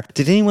Vampire.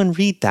 Did anyone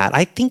read that?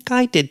 I think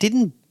I did.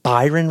 Didn't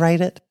Byron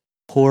write it?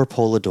 Poor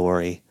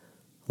Polidori.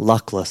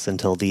 Luckless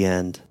until the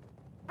end.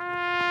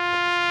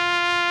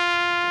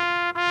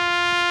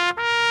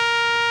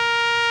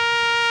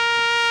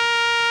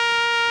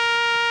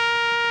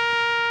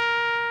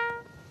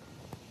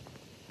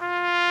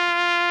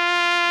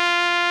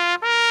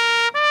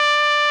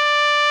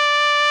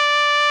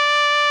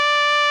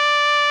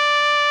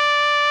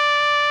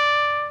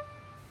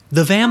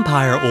 The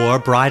Vampire or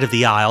Bride of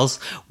the Isles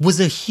was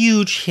a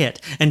huge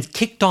hit and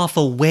kicked off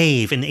a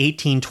wave in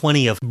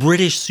 1820 of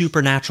British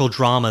supernatural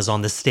dramas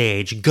on the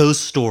stage,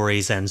 ghost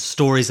stories and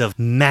stories of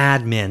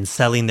madmen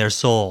selling their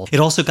soul. It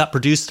also got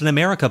produced in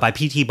America by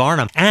P.T.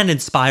 Barnum and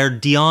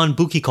inspired Dion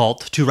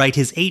Boucicault to write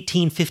his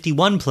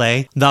 1851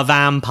 play, The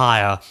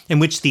Vampire, in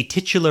which the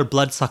titular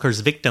bloodsucker's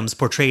victims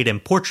portrayed in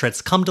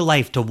portraits come to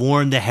life to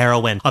warn the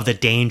heroine of the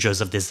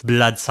dangers of this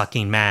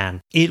blood-sucking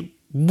man. It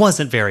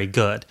wasn't very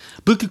good.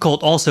 Boucicault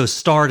also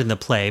starred in the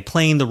play,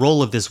 playing the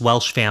role of this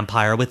Welsh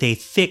vampire with a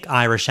thick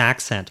Irish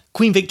accent.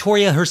 Queen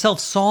Victoria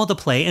herself saw the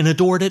play and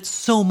adored it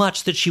so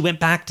much that she went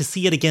back to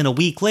see it again a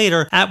week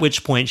later, at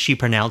which point she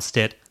pronounced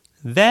it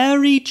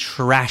very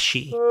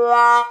trashy.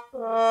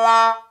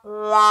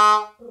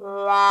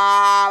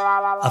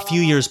 A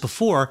few years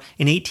before,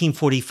 in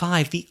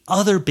 1845, the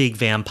other big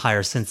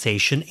vampire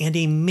sensation and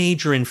a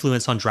major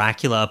influence on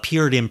Dracula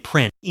appeared in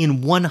print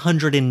in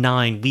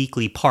 109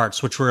 weekly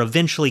parts, which were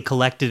eventually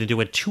collected into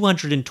a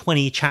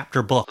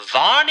 220-chapter book,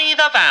 Varney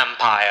the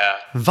Vampire.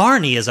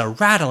 Varney is a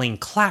rattling,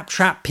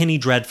 claptrap penny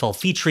dreadful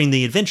featuring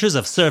the adventures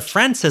of Sir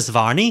Francis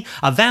Varney,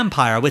 a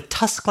vampire with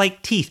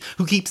tusk-like teeth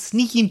who keeps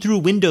sneaking through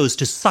windows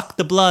to suck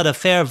the blood of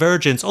fair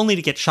virgins only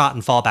to get shot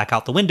and fall back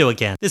out the window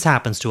again. This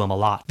happens to him a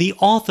lot. The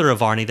author of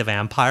Varney the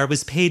Vampire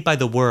was paid by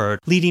the word,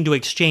 leading to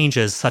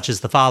exchanges such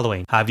as the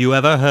following. Have you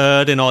ever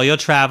heard in all your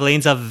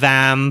travelings of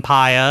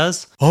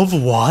vampires? Of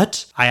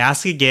what? I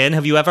ask again,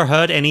 have you ever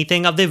heard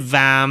anything of the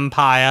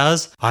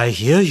vampires? I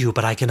hear you,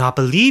 but I cannot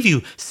believe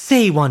you.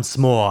 Say once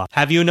more.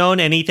 Have you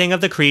known anything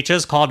of the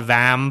creatures called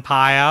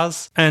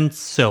vampires? And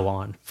so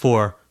on,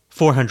 for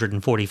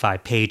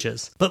 445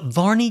 pages. But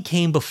Varney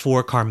came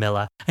before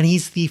Carmilla, and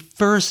he's the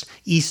first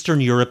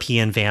Eastern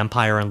European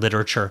vampire in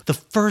literature, the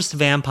first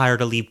vampire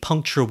to leave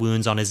puncture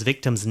wounds on his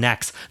victims'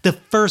 necks, the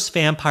first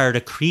vampire to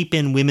creep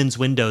in women's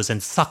windows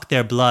and suck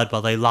their blood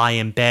while they lie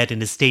in bed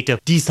in a state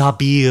of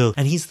dishabille,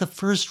 and he's the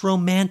first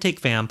romantic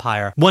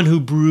vampire, one who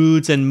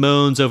broods and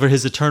moans over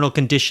his eternal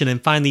condition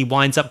and finally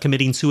winds up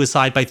committing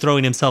suicide by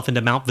throwing himself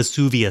into Mount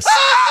Vesuvius.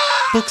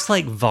 Books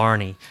like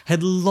Varney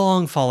had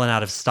long fallen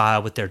out of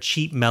style with their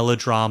cheap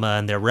melodrama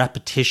and their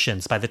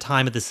repetitions by the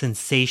time of the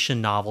sensation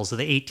novels of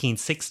the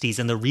 1860s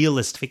and the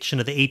realist fiction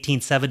of the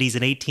 1870s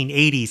and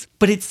 1880s,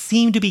 but it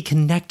seemed to be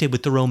connected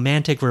with the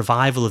romantic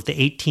revival of the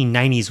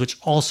 1890s, which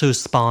also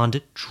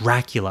spawned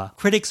Dracula.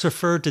 Critics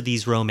referred to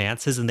these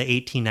romances in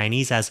the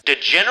 1890s as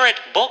degenerate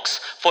books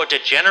for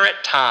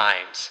degenerate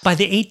times. By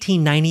the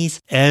 1890s,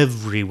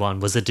 everyone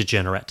was a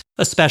degenerate,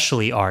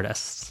 especially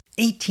artists.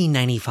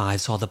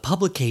 1895 saw the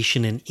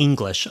publication in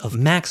English of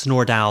Max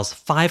Nordau's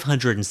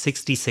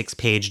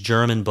 566-page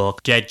German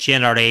book,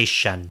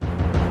 Degeneration.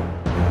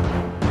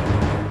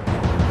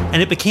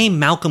 And it became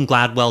Malcolm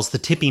Gladwell's The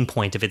Tipping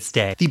Point of its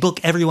day, the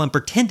book everyone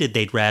pretended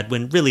they'd read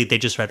when really they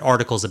just read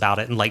articles about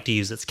it and liked to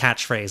use its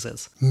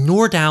catchphrases.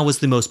 Nordau was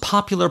the most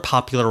popular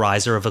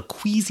popularizer of a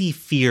queasy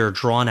fear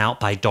drawn out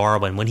by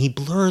Darwin when he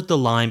blurred the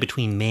line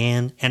between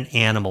man and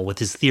animal with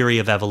his theory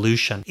of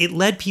evolution. It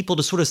led people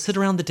to sort of sit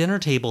around the dinner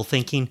table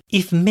thinking,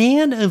 if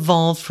man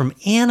evolved from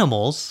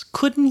animals,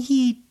 couldn't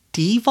he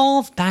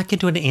devolve back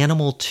into an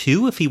animal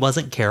too if he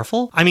wasn't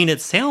careful? I mean,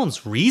 it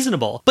sounds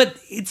reasonable, but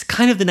it's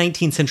kind of the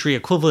 19th century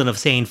equivalent of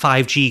saying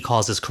 5G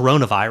causes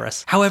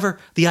coronavirus. However,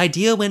 the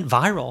idea went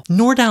viral.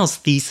 Nordau's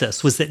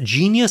thesis was that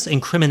genius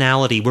and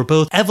criminality were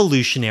both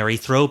evolutionary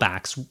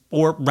throwbacks,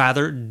 or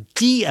rather,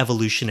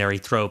 de-evolutionary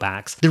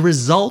throwbacks, the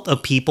result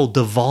of people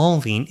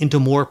devolving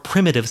into more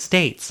primitive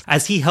states.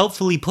 As he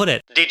helpfully put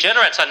it,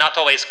 degenerates are not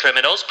always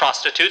criminals,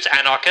 prostitutes,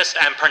 anarchists,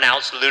 and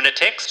pronounced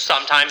lunatics.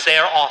 Sometimes they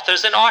are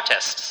authors and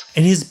artists.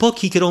 In his book,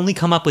 he could only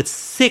come up with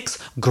 6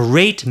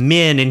 great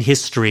men in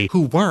history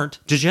who weren't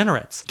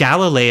degenerates: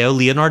 Galileo,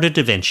 Leonardo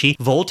da Vinci,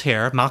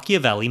 Voltaire,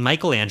 Machiavelli,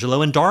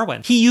 Michelangelo, and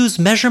Darwin. He used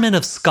measurement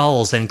of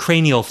skulls and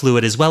cranial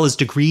fluid as well as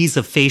degrees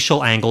of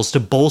facial angles to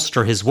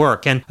bolster his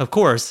work. And of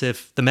course,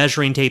 if the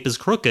measuring tape is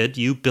crooked,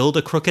 you build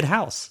a crooked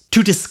house.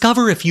 To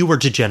discover if you were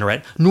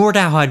degenerate,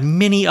 Nordau had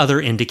many other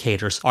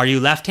indicators. Are you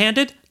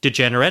left-handed?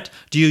 Degenerate.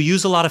 Do you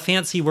use a lot of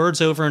fancy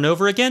words over and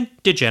over again?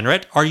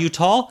 Degenerate. Are you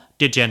tall?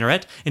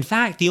 Degenerate. In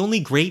fact, the only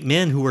great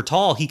men who were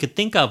tall he could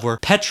think of were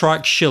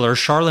Petrarch, Schiller,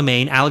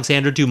 Charlemagne,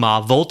 Alexander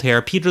Dumas,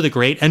 Voltaire, Peter the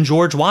Great, and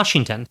George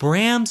Washington.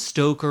 Bram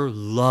Stoker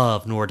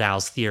loved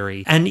Nordau's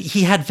theory, and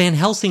he had Van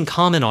Helsing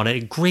comment on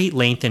it at great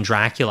length in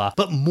Dracula.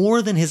 But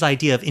more than his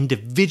idea of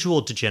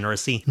individual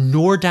degeneracy,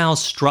 Nordau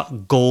struck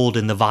gold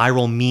in the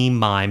viral meme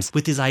mimes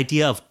with his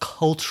idea of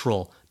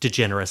cultural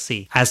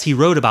degeneracy. As he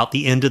wrote about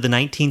the end of the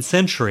 19th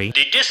century,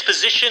 the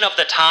disposition of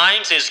the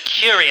times is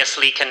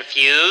curiously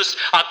confused,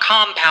 a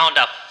compound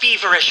of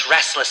feverish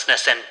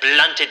restlessness and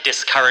blunted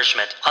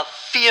discouragement, a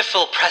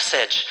fearful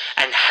presage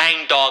and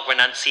hangdog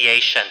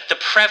renunciation. The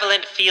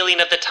prevalent feeling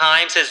of the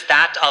times is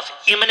that of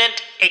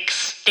imminent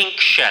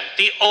extinction.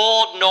 The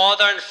old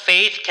northern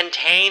faith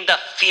contained the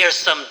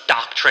fearsome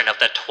doctrine of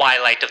the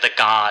twilight of the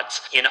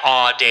gods. In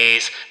our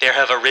days, there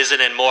have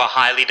arisen in more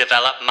highly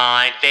developed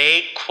mind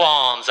vague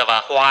qualms of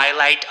a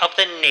twilight of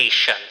the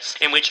nations,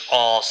 in which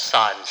all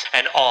suns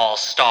and all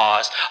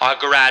stars are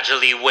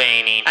gradually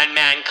waning, and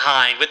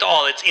mankind with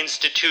all its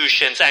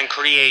institutions and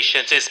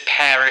creations is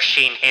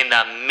perishing in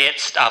the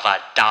midst of a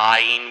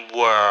dying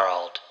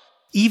world.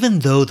 Even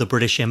though the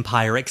British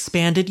Empire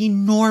expanded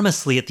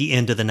enormously at the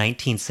end of the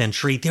 19th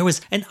century, there was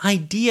an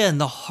idea in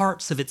the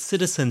hearts of its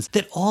citizens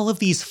that all of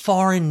these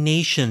foreign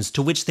nations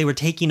to which they were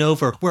taking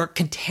over were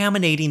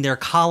contaminating their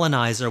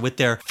colonizer with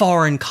their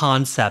foreign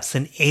concepts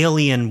and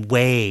alien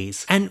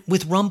ways. And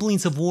with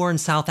rumblings of war in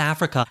South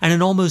Africa and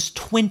an almost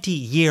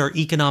 20-year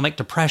economic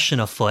depression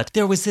afoot,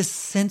 there was this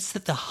sense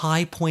that the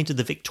high point of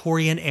the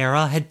Victorian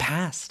era had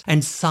passed,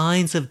 and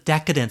signs of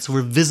decadence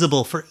were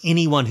visible for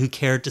anyone who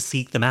cared to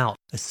seek them out,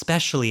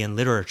 especially in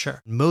literature,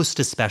 most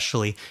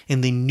especially in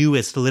the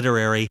newest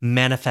literary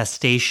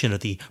manifestation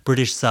of the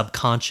British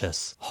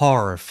subconscious,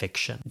 horror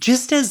fiction.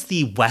 Just as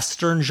the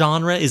Western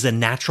genre is a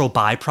natural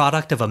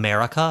byproduct of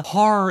America,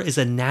 horror is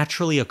a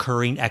naturally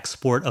occurring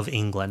export of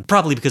England,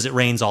 probably because it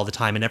rains all the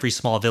time and every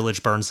small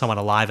village burns someone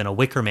alive in a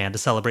wicker man to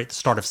celebrate the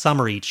start of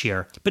summer each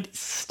year. But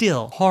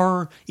still,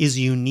 horror is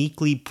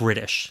uniquely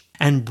British.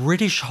 And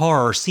British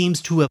horror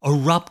seems to have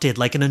erupted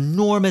like an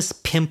enormous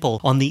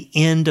pimple on the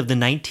end of the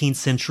 19th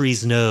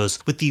century's nose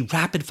with the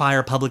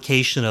rapid-fire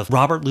publication of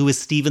Robert Louis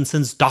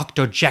Stevenson's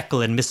Dr. Jekyll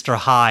and Mr.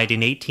 Hyde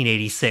in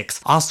 1886,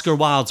 Oscar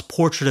Wilde's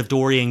Portrait of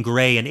Dorian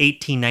Gray in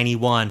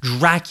 1891,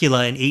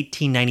 Dracula in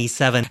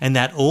 1897, and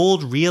that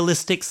old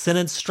realistic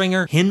sentence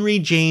stringer Henry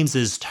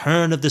James's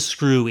Turn of the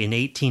Screw in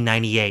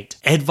 1898.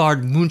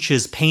 Edvard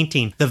Munch's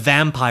painting The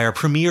Vampire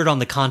premiered on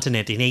the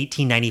continent in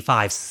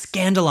 1895,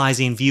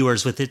 scandalizing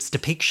viewers with its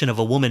depiction of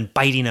a woman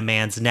biting a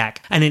man's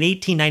neck. And in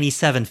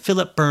 1897,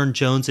 Philip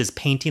Burne-Jones's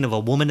painting of a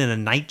woman in a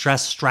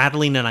nightdress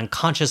straddling an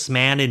unconscious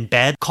man in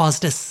bed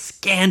caused a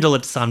scandal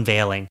at its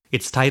unveiling.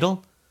 Its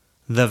title?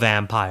 The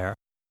Vampire.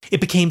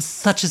 It became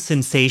such a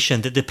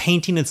sensation that the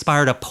painting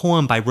inspired a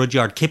poem by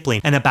Rudyard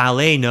Kipling and a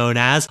ballet known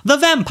as The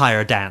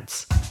Vampire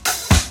Dance.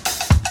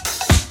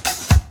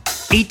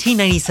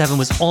 1897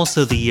 was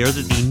also the year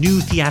that the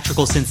new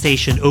theatrical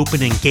sensation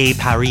opened in gay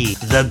Paris,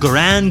 the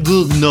Grand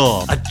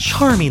Guignol, a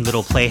charming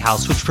little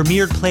playhouse which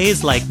premiered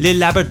plays like Le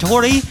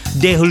Laboratoire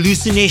des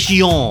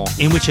Hallucinations,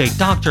 in which a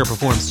doctor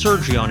performed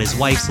surgery on his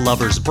wife's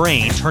lover's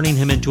brain, turning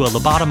him into a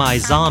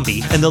lobotomized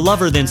zombie, and the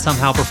lover then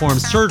somehow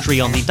performs surgery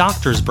on the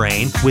doctor's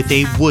brain with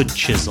a wood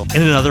chisel.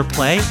 In another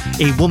play,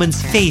 a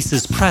woman's face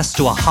is pressed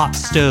to a hot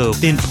stove,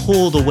 then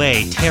pulled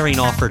away, tearing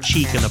off her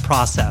cheek in the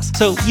process.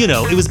 So,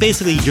 it was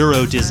basically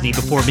Euro Disney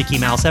before Mickey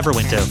Mouse ever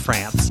went to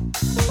France.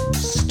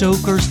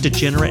 Stoker's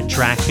degenerate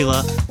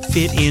Dracula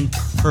fit in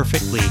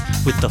perfectly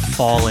with the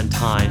fallen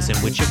times in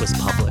which it was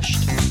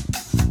published.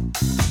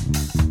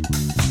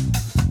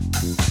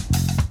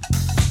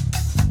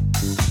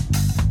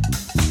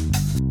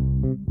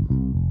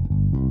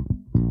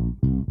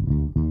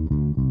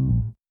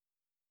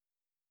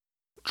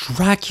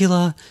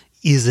 Dracula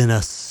is an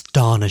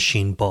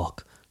astonishing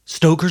book.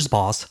 Stoker's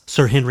boss,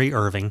 Sir Henry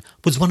Irving,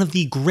 was one of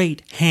the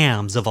great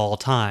hams of all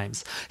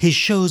times. His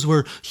shows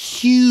were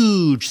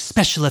huge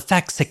special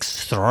effects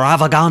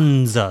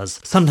extravaganzas,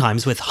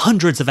 sometimes with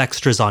hundreds of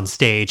extras on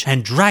stage,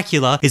 and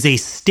Dracula is a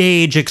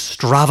stage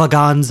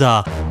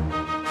extravaganza.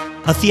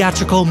 A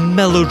theatrical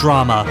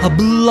melodrama, a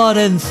blood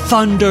and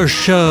thunder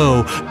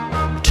show,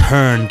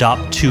 turned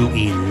up to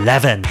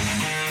 11.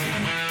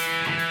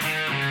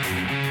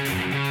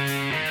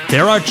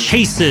 There are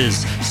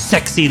chases,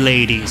 sexy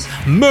ladies,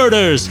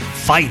 murders,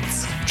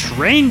 fights,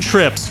 train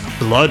trips,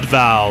 blood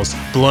vows,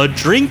 blood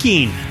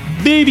drinking,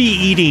 baby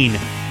eating,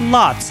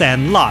 lots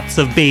and lots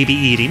of baby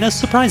eating, a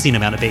surprising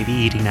amount of baby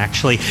eating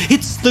actually.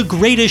 It's the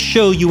greatest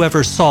show you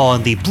ever saw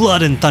in the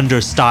blood and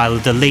thunder style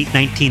of the late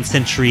 19th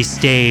century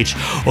stage,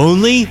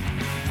 only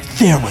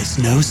there was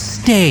no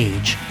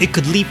stage. It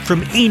could leap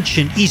from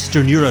ancient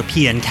Eastern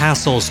European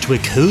castles to a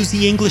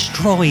cozy English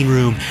drawing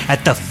room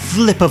at the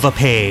flip of a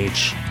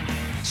page.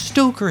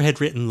 Stoker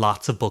had written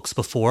lots of books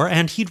before,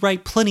 and he'd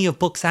write plenty of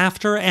books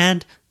after,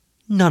 and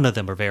none of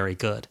them were very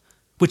good.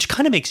 Which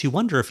kind of makes you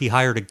wonder if he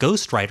hired a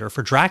ghostwriter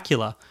for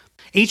Dracula.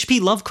 H.P.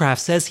 Lovecraft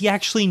says he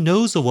actually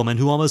knows a woman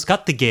who almost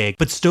got the gig,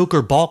 but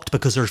Stoker balked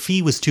because her fee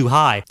was too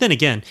high. Then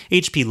again,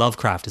 H.P.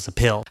 Lovecraft is a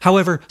pill.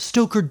 However,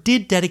 Stoker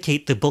did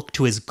dedicate the book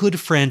to his good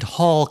friend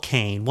Hall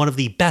Caine, one of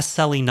the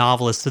best-selling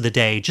novelists of the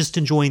day, just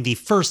enjoying the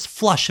first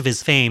flush of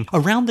his fame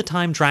around the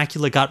time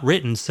Dracula got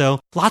written, so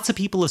lots of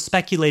people have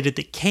speculated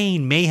that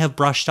Caine may have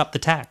brushed up the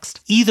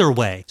text. Either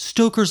way,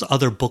 Stoker's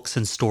other books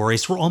and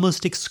stories were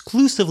almost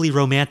exclusively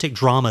romantic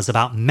dramas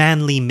about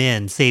manly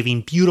men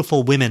saving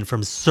beautiful women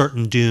from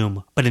certain doom.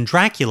 But in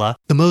Dracula,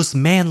 the most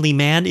manly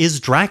man is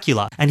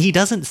Dracula, and he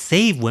doesn't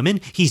save women,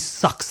 he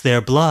sucks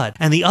their blood.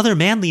 And the other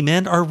manly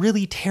men are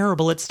really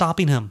terrible at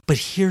stopping him. But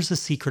here's a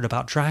secret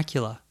about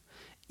Dracula.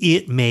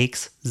 It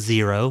makes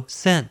zero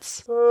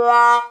sense.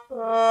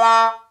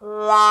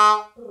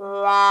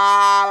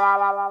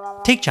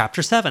 Take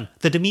Chapter 7,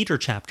 the Demeter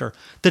chapter.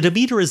 The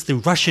Demeter is the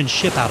Russian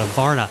ship out of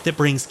Varna that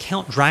brings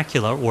Count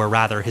Dracula, or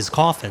rather his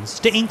coffins,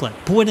 to England.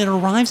 But when it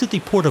arrives at the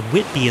port of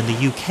Whitby in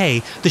the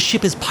UK, the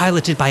ship is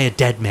piloted by a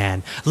dead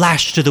man,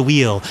 lashed to the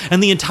wheel,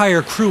 and the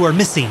entire crew are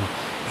missing.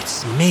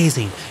 It's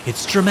amazing.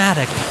 It's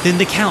dramatic. Then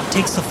the Count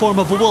takes the form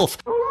of a wolf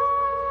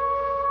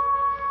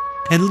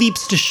and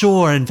leaps to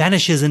shore and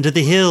vanishes into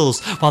the hills,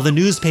 while the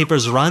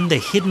newspapers run the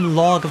hidden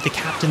log of the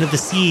captain of the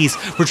seas,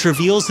 which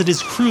reveals that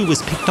his crew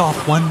was picked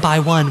off one by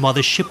one while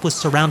the ship was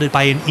surrounded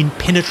by an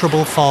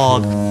impenetrable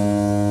fog.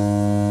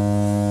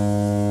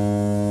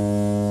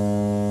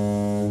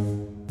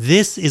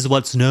 This is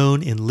what's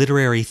known in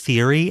literary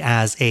theory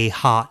as a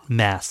hot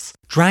mess.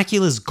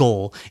 Dracula's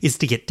goal is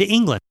to get to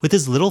England with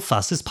as little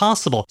fuss as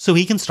possible so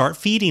he can start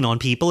feeding on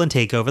people and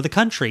take over the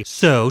country.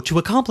 So, to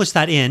accomplish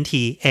that end,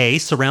 he A.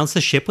 surrounds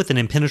the ship with an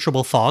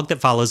impenetrable fog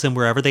that follows him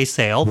wherever they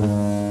sail,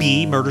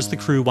 B. murders the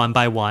crew one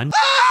by one,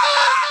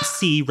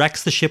 C.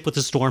 wrecks the ship with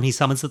a storm he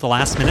summons at the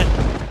last minute,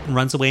 and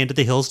runs away into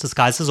the hills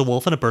disguised as a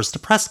wolf in a burst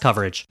of press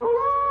coverage.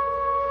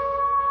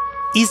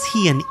 Is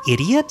he an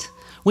idiot?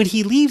 When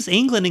he leaves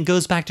England and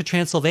goes back to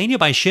Transylvania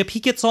by ship, he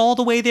gets all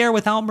the way there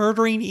without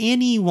murdering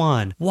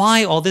anyone.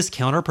 Why all this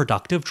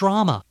counterproductive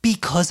drama?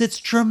 Because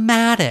it's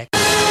dramatic.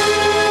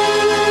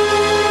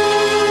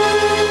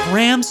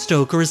 Bram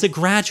Stoker is a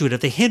graduate of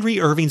the Henry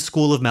Irving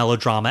School of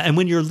Melodrama, and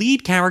when your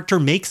lead character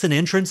makes an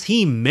entrance,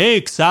 he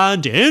makes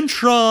an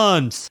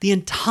entrance! The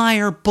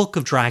entire book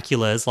of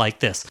Dracula is like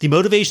this. The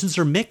motivations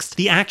are mixed,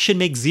 the action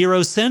makes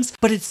zero sense,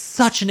 but it's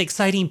such an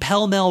exciting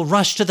pell-mell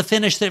rush to the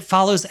finish that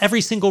follows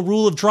every single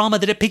rule of drama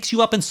that it picks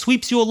you up and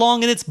sweeps you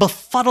along in its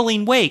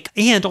befuddling wake.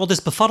 And all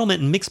this befuddlement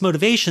and mixed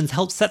motivations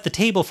help set the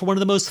table for one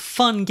of the most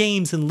fun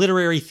games in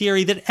literary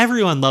theory that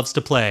everyone loves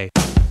to play.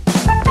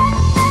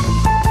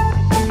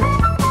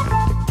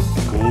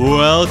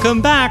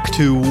 Welcome back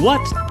to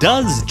What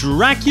Does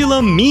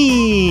Dracula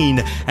Mean?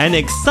 An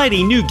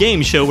exciting new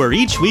game show where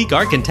each week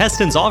our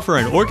contestants offer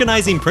an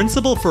organizing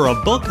principle for a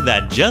book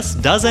that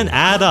just doesn't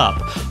add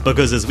up.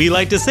 Because as we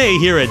like to say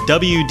here at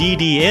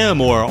WDDM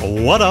or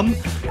Whatum,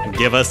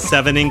 give us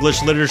 7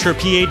 English literature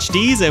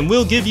PhDs and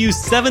we'll give you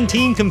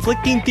 17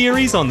 conflicting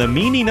theories on the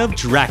meaning of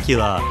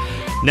Dracula.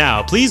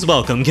 Now, please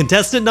welcome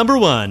contestant number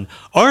 1.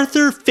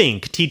 Arthur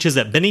Fink teaches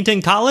at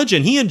Bennington College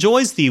and he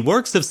enjoys the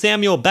works of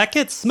Samuel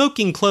Beckett,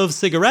 smoking clove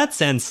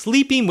cigarettes, and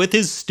sleeping with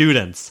his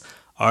students.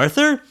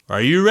 Arthur,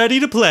 are you ready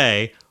to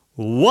play?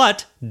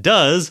 What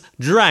does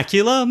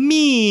Dracula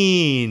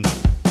mean?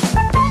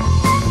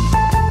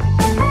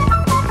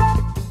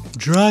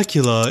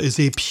 Dracula is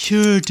a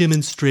pure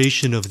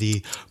demonstration of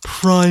the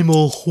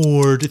primal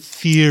horde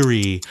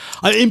theory.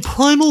 In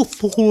primal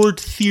horde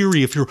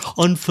theory, if you're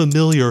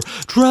unfamiliar,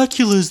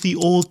 Dracula is the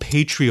old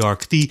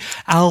patriarch, the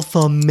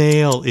alpha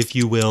male, if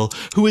you will,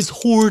 who has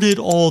hoarded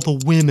all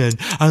the women,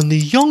 and the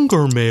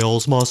younger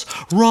males must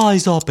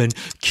rise up and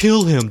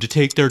kill him to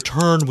take their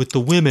turn with the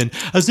women,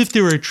 as if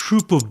they're a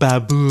troop of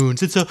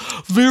baboons. It's a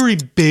very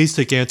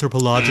basic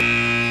anthropological...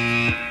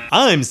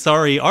 I'm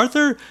sorry,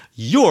 Arthur.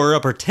 You're a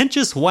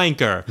pretentious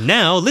wanker.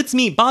 Now, let's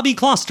meet Bobby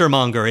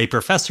Klostermonger, a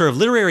professor of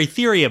literary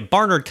theory at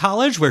Barnard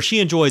College, where she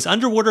enjoys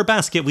underwater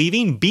basket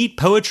weaving, beat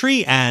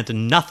poetry,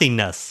 and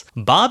nothingness.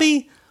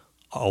 Bobby,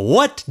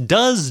 what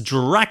does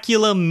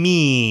Dracula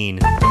mean?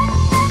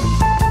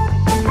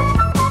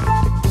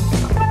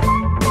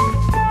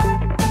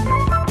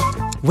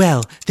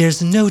 Well,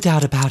 there's no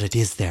doubt about it,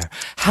 is there?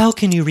 How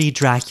can you read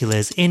Dracula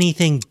as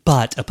anything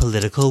but a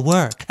political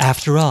work?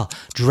 After all,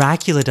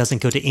 Dracula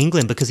doesn't go to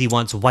England because he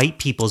wants white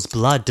people's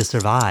blood to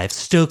survive.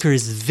 Stoker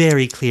is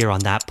very clear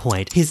on that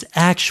point. His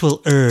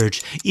actual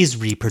urge is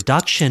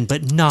reproduction,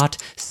 but not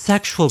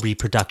sexual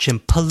reproduction,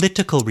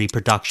 political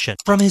reproduction.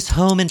 From his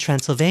home in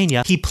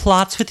Transylvania, he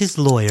plots with his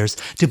lawyers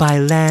to buy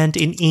land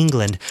in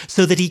England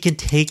so that he can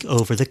take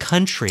over the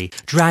country.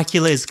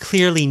 Dracula is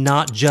clearly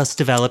not just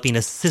developing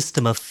a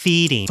system of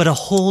feeding, but a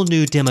whole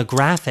new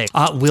demographic.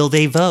 Will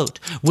they vote?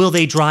 Will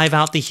they drive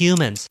out the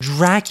humans?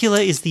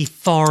 Dracula is the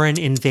foreign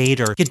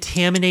invader,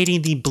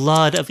 contaminating the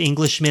blood of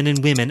English men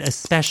and women,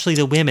 especially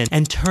the women,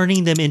 and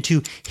turning them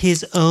into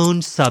his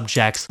own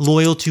subjects,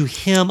 loyal to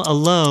him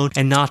alone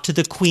and not to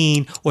the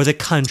queen or the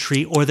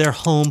country or their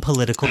home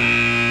political...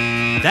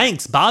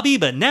 Thanks, Bobby,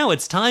 but now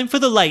it's time for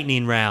the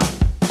lightning round.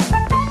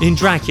 In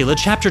Dracula,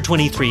 Chapter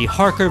 23,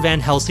 Harker, Van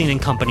Helsing,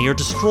 and company are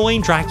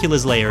destroying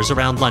Dracula's lairs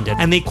around London,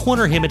 and they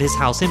corner him at his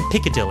house in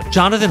Piccadilly.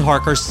 Jonathan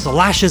Harker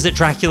slashes at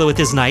Dracula with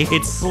his knife,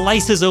 it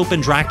slices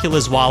open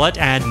Dracula's wallet,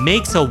 and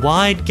makes a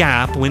wide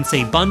gap whence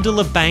a bundle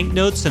of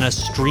banknotes and a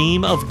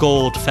stream of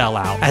gold fell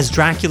out. As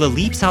Dracula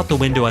leaps out the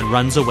window and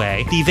runs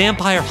away, the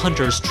vampire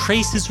hunters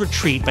trace his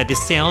retreat by the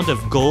sound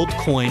of gold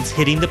coins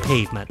hitting the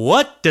pavement.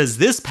 What does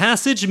this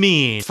passage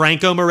mean?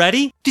 Franco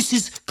Moretti? This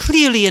is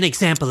clearly an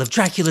example of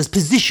Dracula's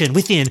position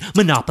within in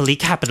monopoly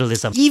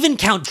capitalism. Even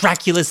Count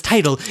Dracula's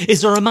title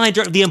is a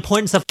reminder of the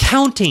importance of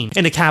counting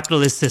in a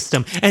capitalist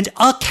system and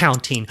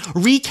accounting,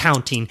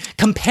 recounting,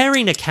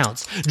 comparing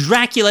accounts.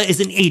 Dracula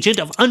is an agent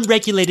of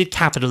unregulated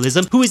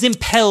capitalism who is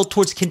impelled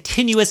towards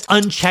continuous,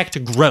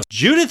 unchecked growth.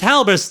 Judith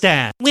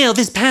Halberstam. Well,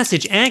 this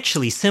passage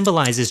actually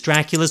symbolizes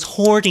Dracula's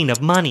hoarding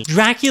of money.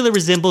 Dracula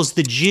resembles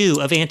the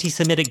Jew of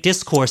anti-Semitic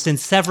discourse in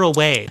several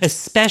ways,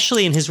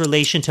 especially in his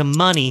relation to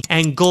money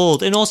and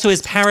gold, and also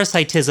his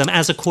parasitism,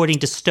 as according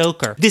to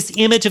Stoker. This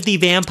image of the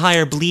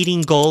vampire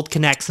bleeding gold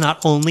connects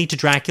not only to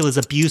Dracula's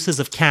abuses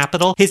of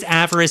capital, his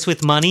avarice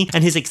with money,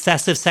 and his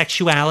excessive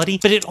sexuality,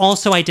 but it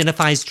also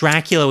identifies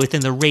Dracula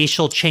within the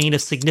racial chain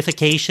of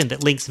signification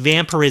that links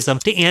vampirism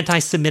to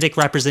anti-Semitic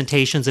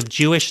representations of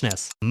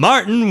Jewishness.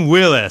 Martin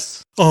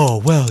Willis.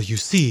 Oh, well, you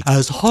see,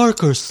 as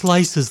Harker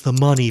slices the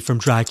money from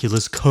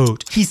Dracula's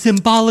coat, he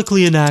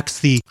symbolically enacts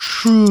the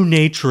true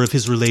nature of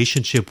his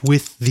relationship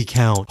with the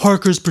Count.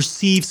 Harker's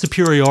perceived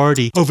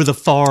superiority over the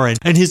foreign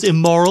and his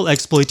immoral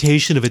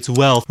exploitation of its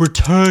wealth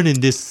return in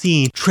this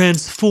scene,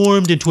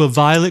 transformed into a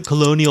violent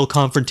colonial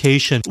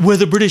confrontation where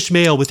the British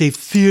male, with a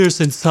fierce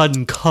and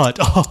sudden cut,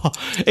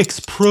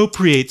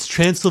 expropriates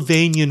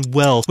Transylvanian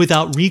wealth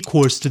without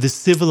recourse to the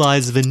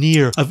civilized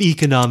veneer of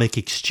economic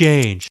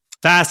exchange.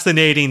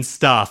 Fascinating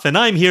stuff, and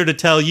I'm here to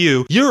tell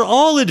you, you're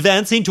all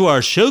advancing to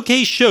our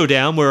showcase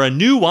showdown where a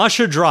new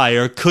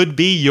washer-dryer could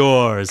be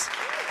yours.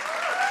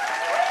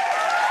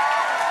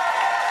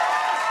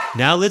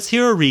 Now let's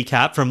hear a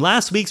recap from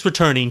last week's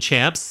returning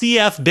champ,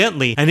 C.F.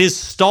 Bentley, and his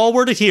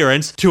stalwart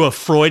adherence to a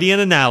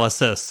Freudian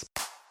analysis.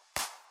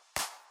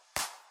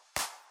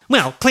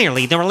 Well,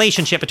 clearly, the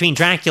relationship between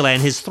Dracula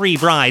and his three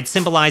brides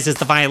symbolizes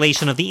the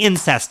violation of the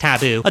incest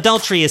taboo.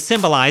 Adultery is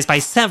symbolized by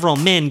several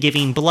men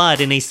giving blood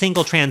in a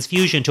single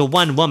transfusion to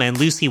one woman,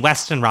 Lucy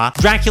Westenra.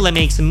 Dracula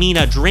makes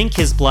Mina drink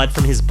his blood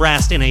from his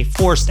breast in a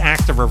forced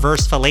act of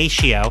reverse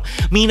fellatio.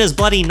 Mina's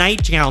bloody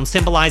nightgown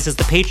symbolizes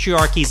the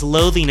patriarchy's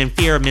loathing and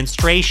fear of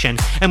menstruation.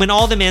 And when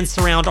all the men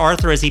surround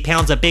Arthur as he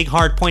pounds a big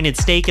hard-pointed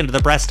stake into the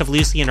breast of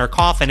Lucy in her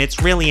coffin,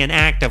 it's really an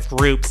act of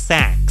group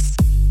sex.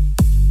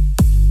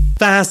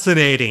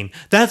 Fascinating.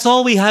 That's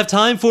all we have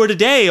time for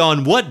today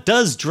on What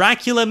Does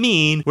Dracula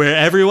Mean, where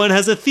everyone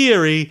has a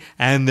theory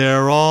and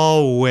they're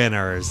all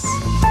winners.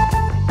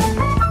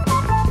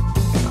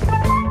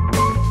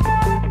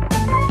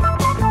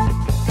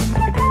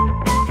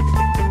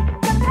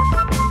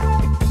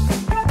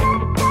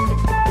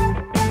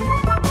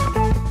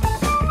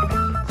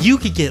 You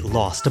could get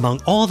lost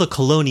among all the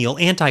colonial,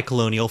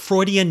 anti-colonial,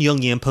 Freudian,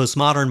 Jungian,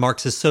 postmodern,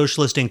 Marxist,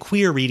 socialist, and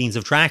queer readings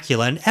of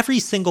Dracula, and every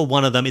single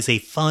one of them is a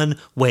fun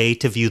way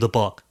to view the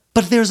book.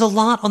 But there's a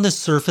lot on the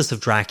surface of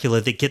Dracula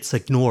that gets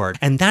ignored,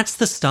 and that's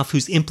the stuff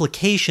whose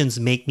implications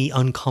make me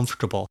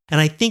uncomfortable. And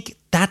I think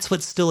that's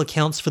what still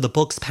accounts for the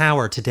book's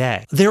power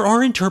today. There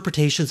are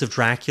interpretations of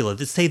Dracula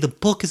that say the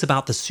book is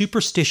about the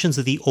superstitions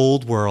of the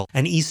Old World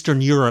and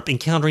Eastern Europe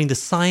encountering the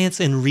science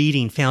and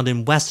reading found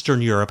in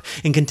Western Europe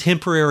and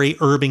contemporary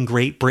urban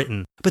Great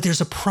Britain. But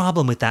there's a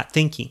problem with that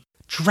thinking.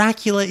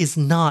 Dracula is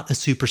not a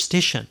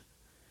superstition.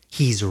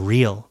 He's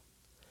real.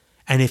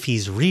 And if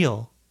he's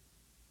real,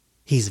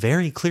 he's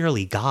very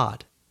clearly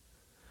God.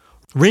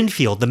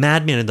 Renfield, the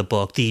madman in the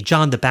book, the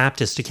John the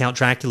Baptist to Count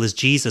Dracula's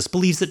Jesus,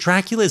 believes that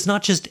Dracula is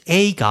not just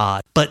a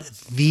god, but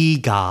the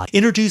god,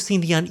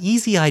 introducing the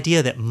uneasy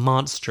idea that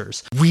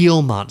monsters,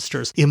 real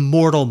monsters,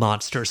 immortal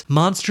monsters,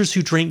 monsters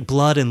who drink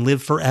blood and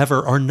live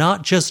forever are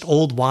not just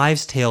old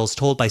wives' tales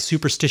told by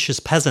superstitious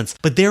peasants,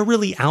 but they're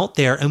really out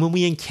there, and when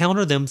we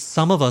encounter them,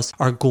 some of us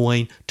are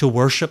going to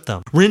worship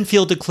them.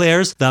 Renfield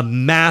declares, the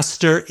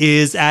master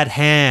is at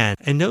hand.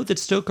 And note that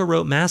Stoker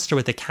wrote master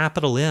with a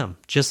capital M,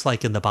 just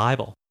like in the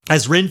Bible.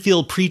 As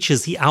Renfield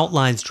preaches, he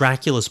outlines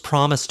Dracula's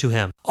promise to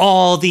him.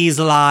 All these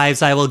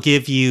lives I will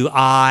give you,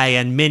 I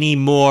and many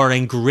more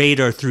and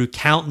greater through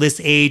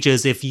countless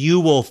ages, if you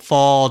will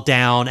fall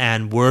down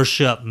and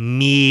worship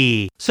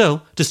me.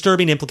 So,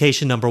 disturbing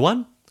implication number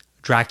one,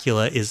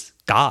 Dracula is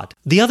God.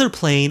 The other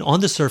plain, on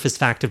the surface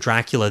fact of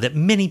Dracula that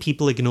many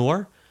people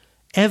ignore,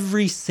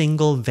 every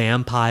single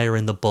vampire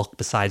in the book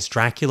besides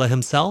Dracula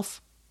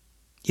himself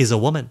is a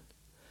woman.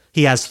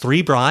 He has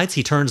 3 brides,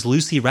 he turns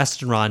Lucy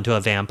Westenra into a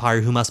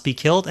vampire who must be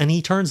killed, and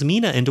he turns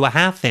Mina into a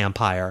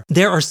half-vampire.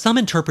 There are some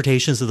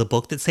interpretations of the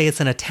book that say it's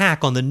an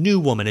attack on the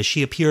new woman as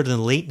she appeared in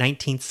the late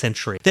 19th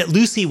century. That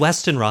Lucy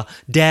Westenra,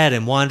 dead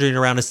and wandering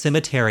around a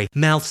cemetery,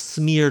 mouth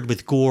smeared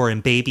with gore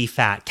and baby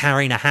fat,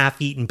 carrying a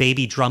half-eaten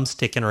baby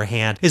drumstick in her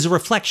hand, is a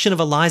reflection of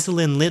Eliza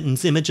Lynn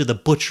Linton's image of the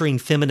butchering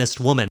feminist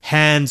woman,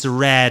 hands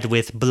red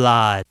with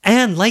blood.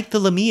 And like the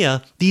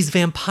Lamia, these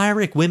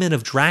vampiric women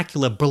of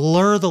Dracula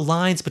blur the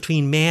lines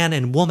between man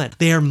and woman.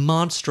 They are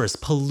monstrous,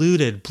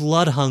 polluted,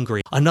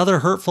 blood-hungry. Another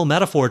hurtful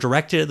metaphor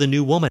directed at the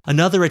new woman.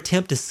 Another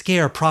attempt to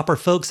scare proper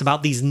folks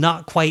about these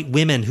not-quite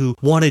women who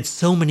wanted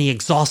so many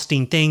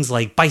exhausting things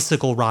like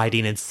bicycle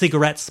riding and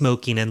cigarette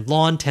smoking and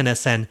lawn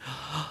tennis and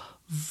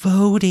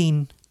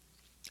voting.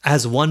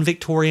 As one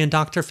Victorian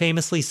doctor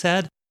famously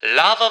said,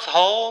 "Love of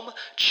home,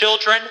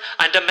 children,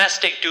 and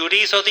domestic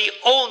duties are the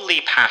only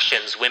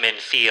passions women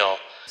feel.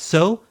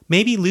 So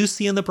maybe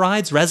Lucy and the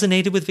brides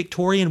resonated with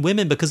Victorian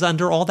women because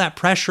under all that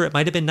pressure, it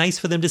might have been nice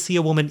for them to see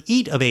a woman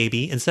eat a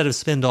baby instead of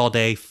spend all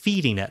day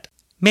feeding it.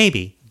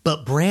 Maybe.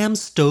 But Bram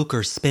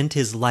Stoker spent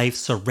his life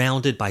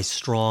surrounded by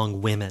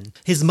strong women.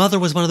 His mother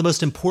was one of the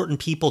most important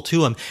people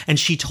to him, and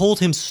she told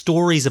him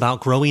stories about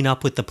growing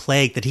up with the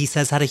plague that he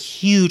says had a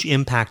huge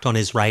impact on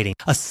his writing,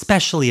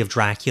 especially of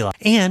Dracula.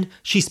 And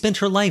she spent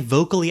her life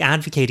vocally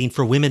advocating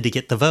for women to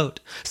get the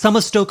vote. Some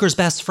of Stoker's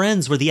best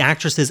friends were the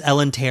actresses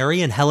Ellen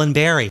Terry and Helen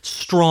Berry,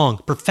 strong,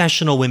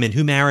 professional women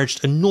who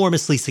managed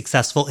enormously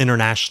successful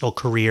international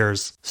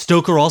careers.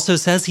 Stoker also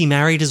says he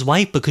married his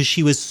wife because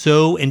she was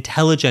so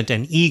intelligent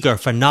and eager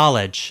for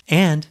knowledge.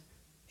 And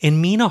in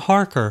Mina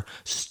Harker,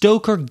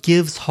 Stoker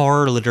gives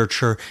horror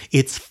literature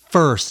its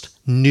first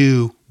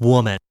new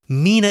woman.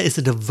 Mina is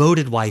a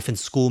devoted wife and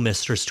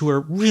schoolmistress to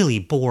her really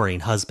boring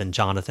husband,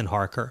 Jonathan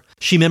Harker.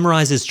 She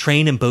memorizes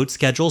train and boat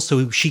schedules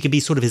so she can be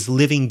sort of his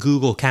living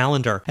Google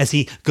Calendar as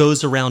he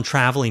goes around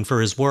traveling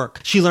for his work.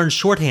 She learns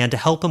shorthand to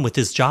help him with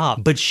his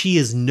job, but she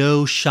is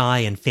no shy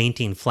and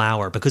fainting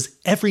flower because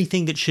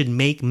everything that should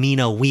make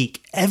Mina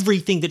weak,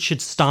 everything that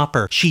should stop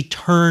her, she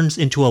turns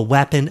into a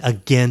weapon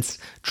against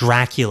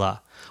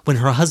Dracula. When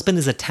her husband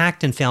is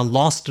attacked and found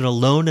lost and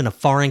alone in a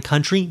foreign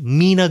country,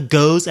 Mina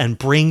goes and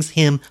brings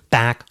him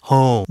back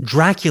home.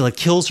 Dracula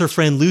kills her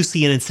friend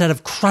Lucy, and instead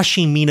of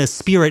crushing Mina's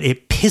spirit,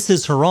 it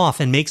pisses her off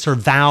and makes her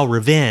vow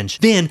revenge.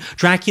 Then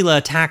Dracula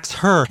attacks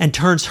her and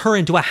turns her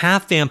into a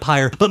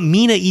half-vampire, but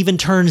Mina even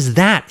turns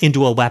that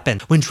into a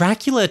weapon. When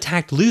Dracula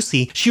attacked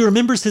Lucy, she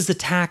remembers his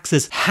attacks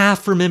as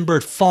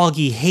half-remembered,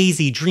 foggy,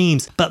 hazy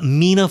dreams, but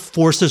Mina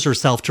forces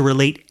herself to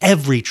relate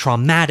every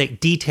traumatic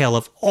detail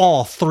of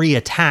all three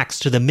attacks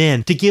to the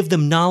men to give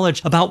them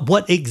knowledge about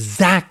what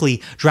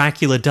exactly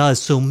Dracula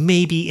does, so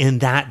maybe in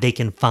that they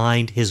can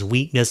find his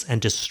weakness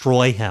and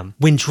destroy him.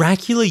 When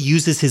Dracula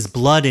uses his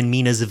blood in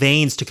Mina's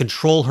veins to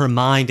control her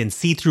mind and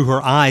see through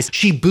her eyes,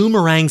 she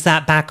boomerangs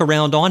that back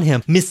around on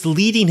him,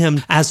 misleading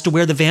him as to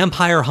where the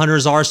vampire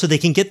hunters are so they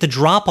can get the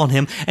drop on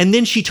him, and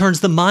then she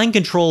turns the mind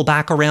control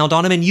back around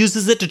on him and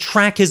uses it to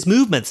track his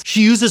movements.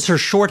 She uses her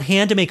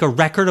shorthand to make a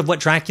record of what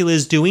Dracula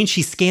is doing.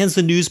 She scans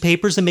the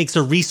newspapers and makes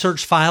a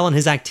research file on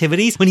his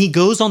activities. When he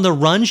goes on the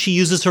run, she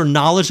uses her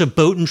knowledge of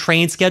boat and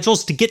train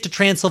schedules to get to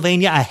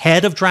Transylvania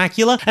ahead of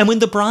Dracula, and when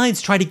the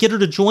brides try to get her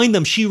to join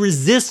them, she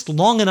resists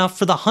long enough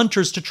for the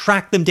hunters to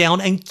track them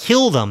down and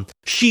kill them.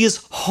 She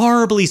is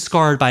horribly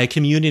scarred by a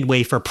communion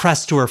wafer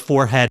pressed to her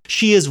forehead.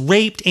 She is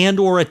raped and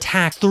or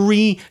attacked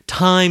 3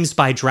 times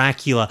by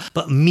Dracula,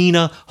 but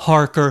Mina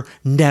Harker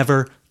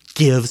never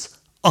gives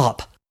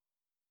up.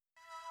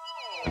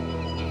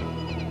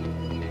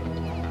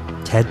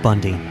 Ted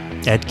Bundy,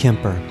 Ed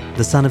Kemper,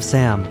 the son of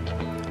Sam.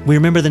 We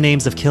remember the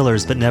names of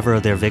killers but never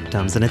of their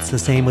victims, and it's the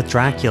same with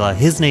Dracula.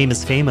 His name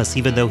is famous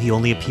even though he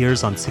only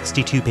appears on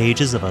 62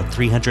 pages of a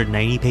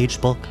 390-page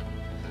book.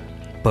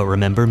 But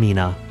remember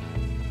Mina,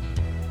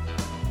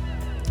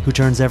 who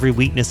turns every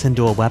weakness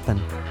into a weapon.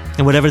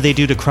 And whatever they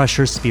do to crush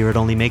her spirit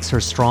only makes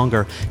her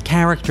stronger.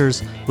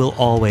 Characters will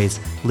always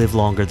live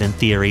longer than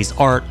theories.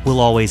 Art will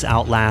always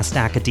outlast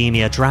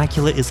academia.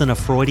 Dracula isn't a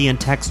Freudian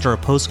text or a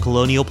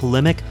post-colonial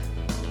polemic.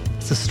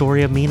 It's a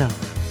story of Mina,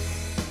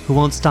 who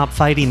won't stop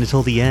fighting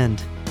until the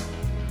end.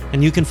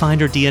 And you can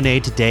find her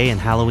DNA today in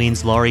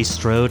Halloween's Laurie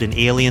Strode, in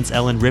Alien's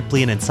Ellen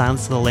Ripley, and in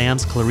Silence of the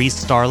Lambs' Clarice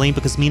Starling,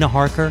 because Mina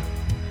Harker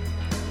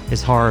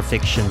is horror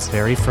fiction's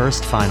very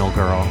first final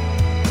girl.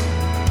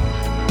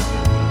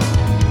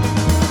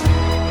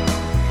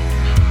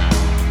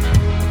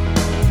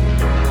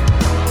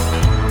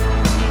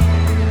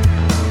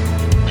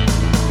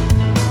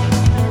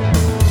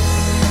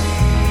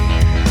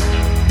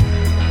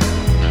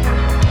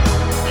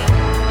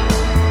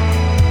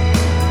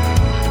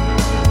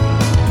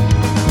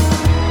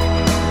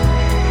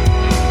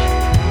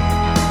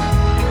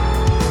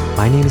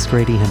 My name is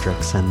Grady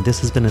Hendrix, and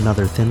this has been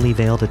another thinly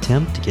veiled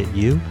attempt to get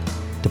you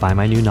to buy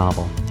my new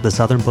novel, The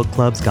Southern Book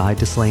Club's Guide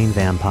to Slaying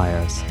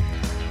Vampires.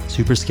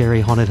 Super Scary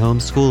Haunted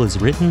Homeschool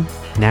is written,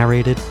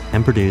 narrated,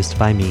 and produced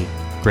by me,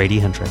 Grady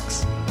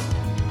Hendrix.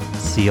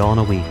 See y'all in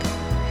a week.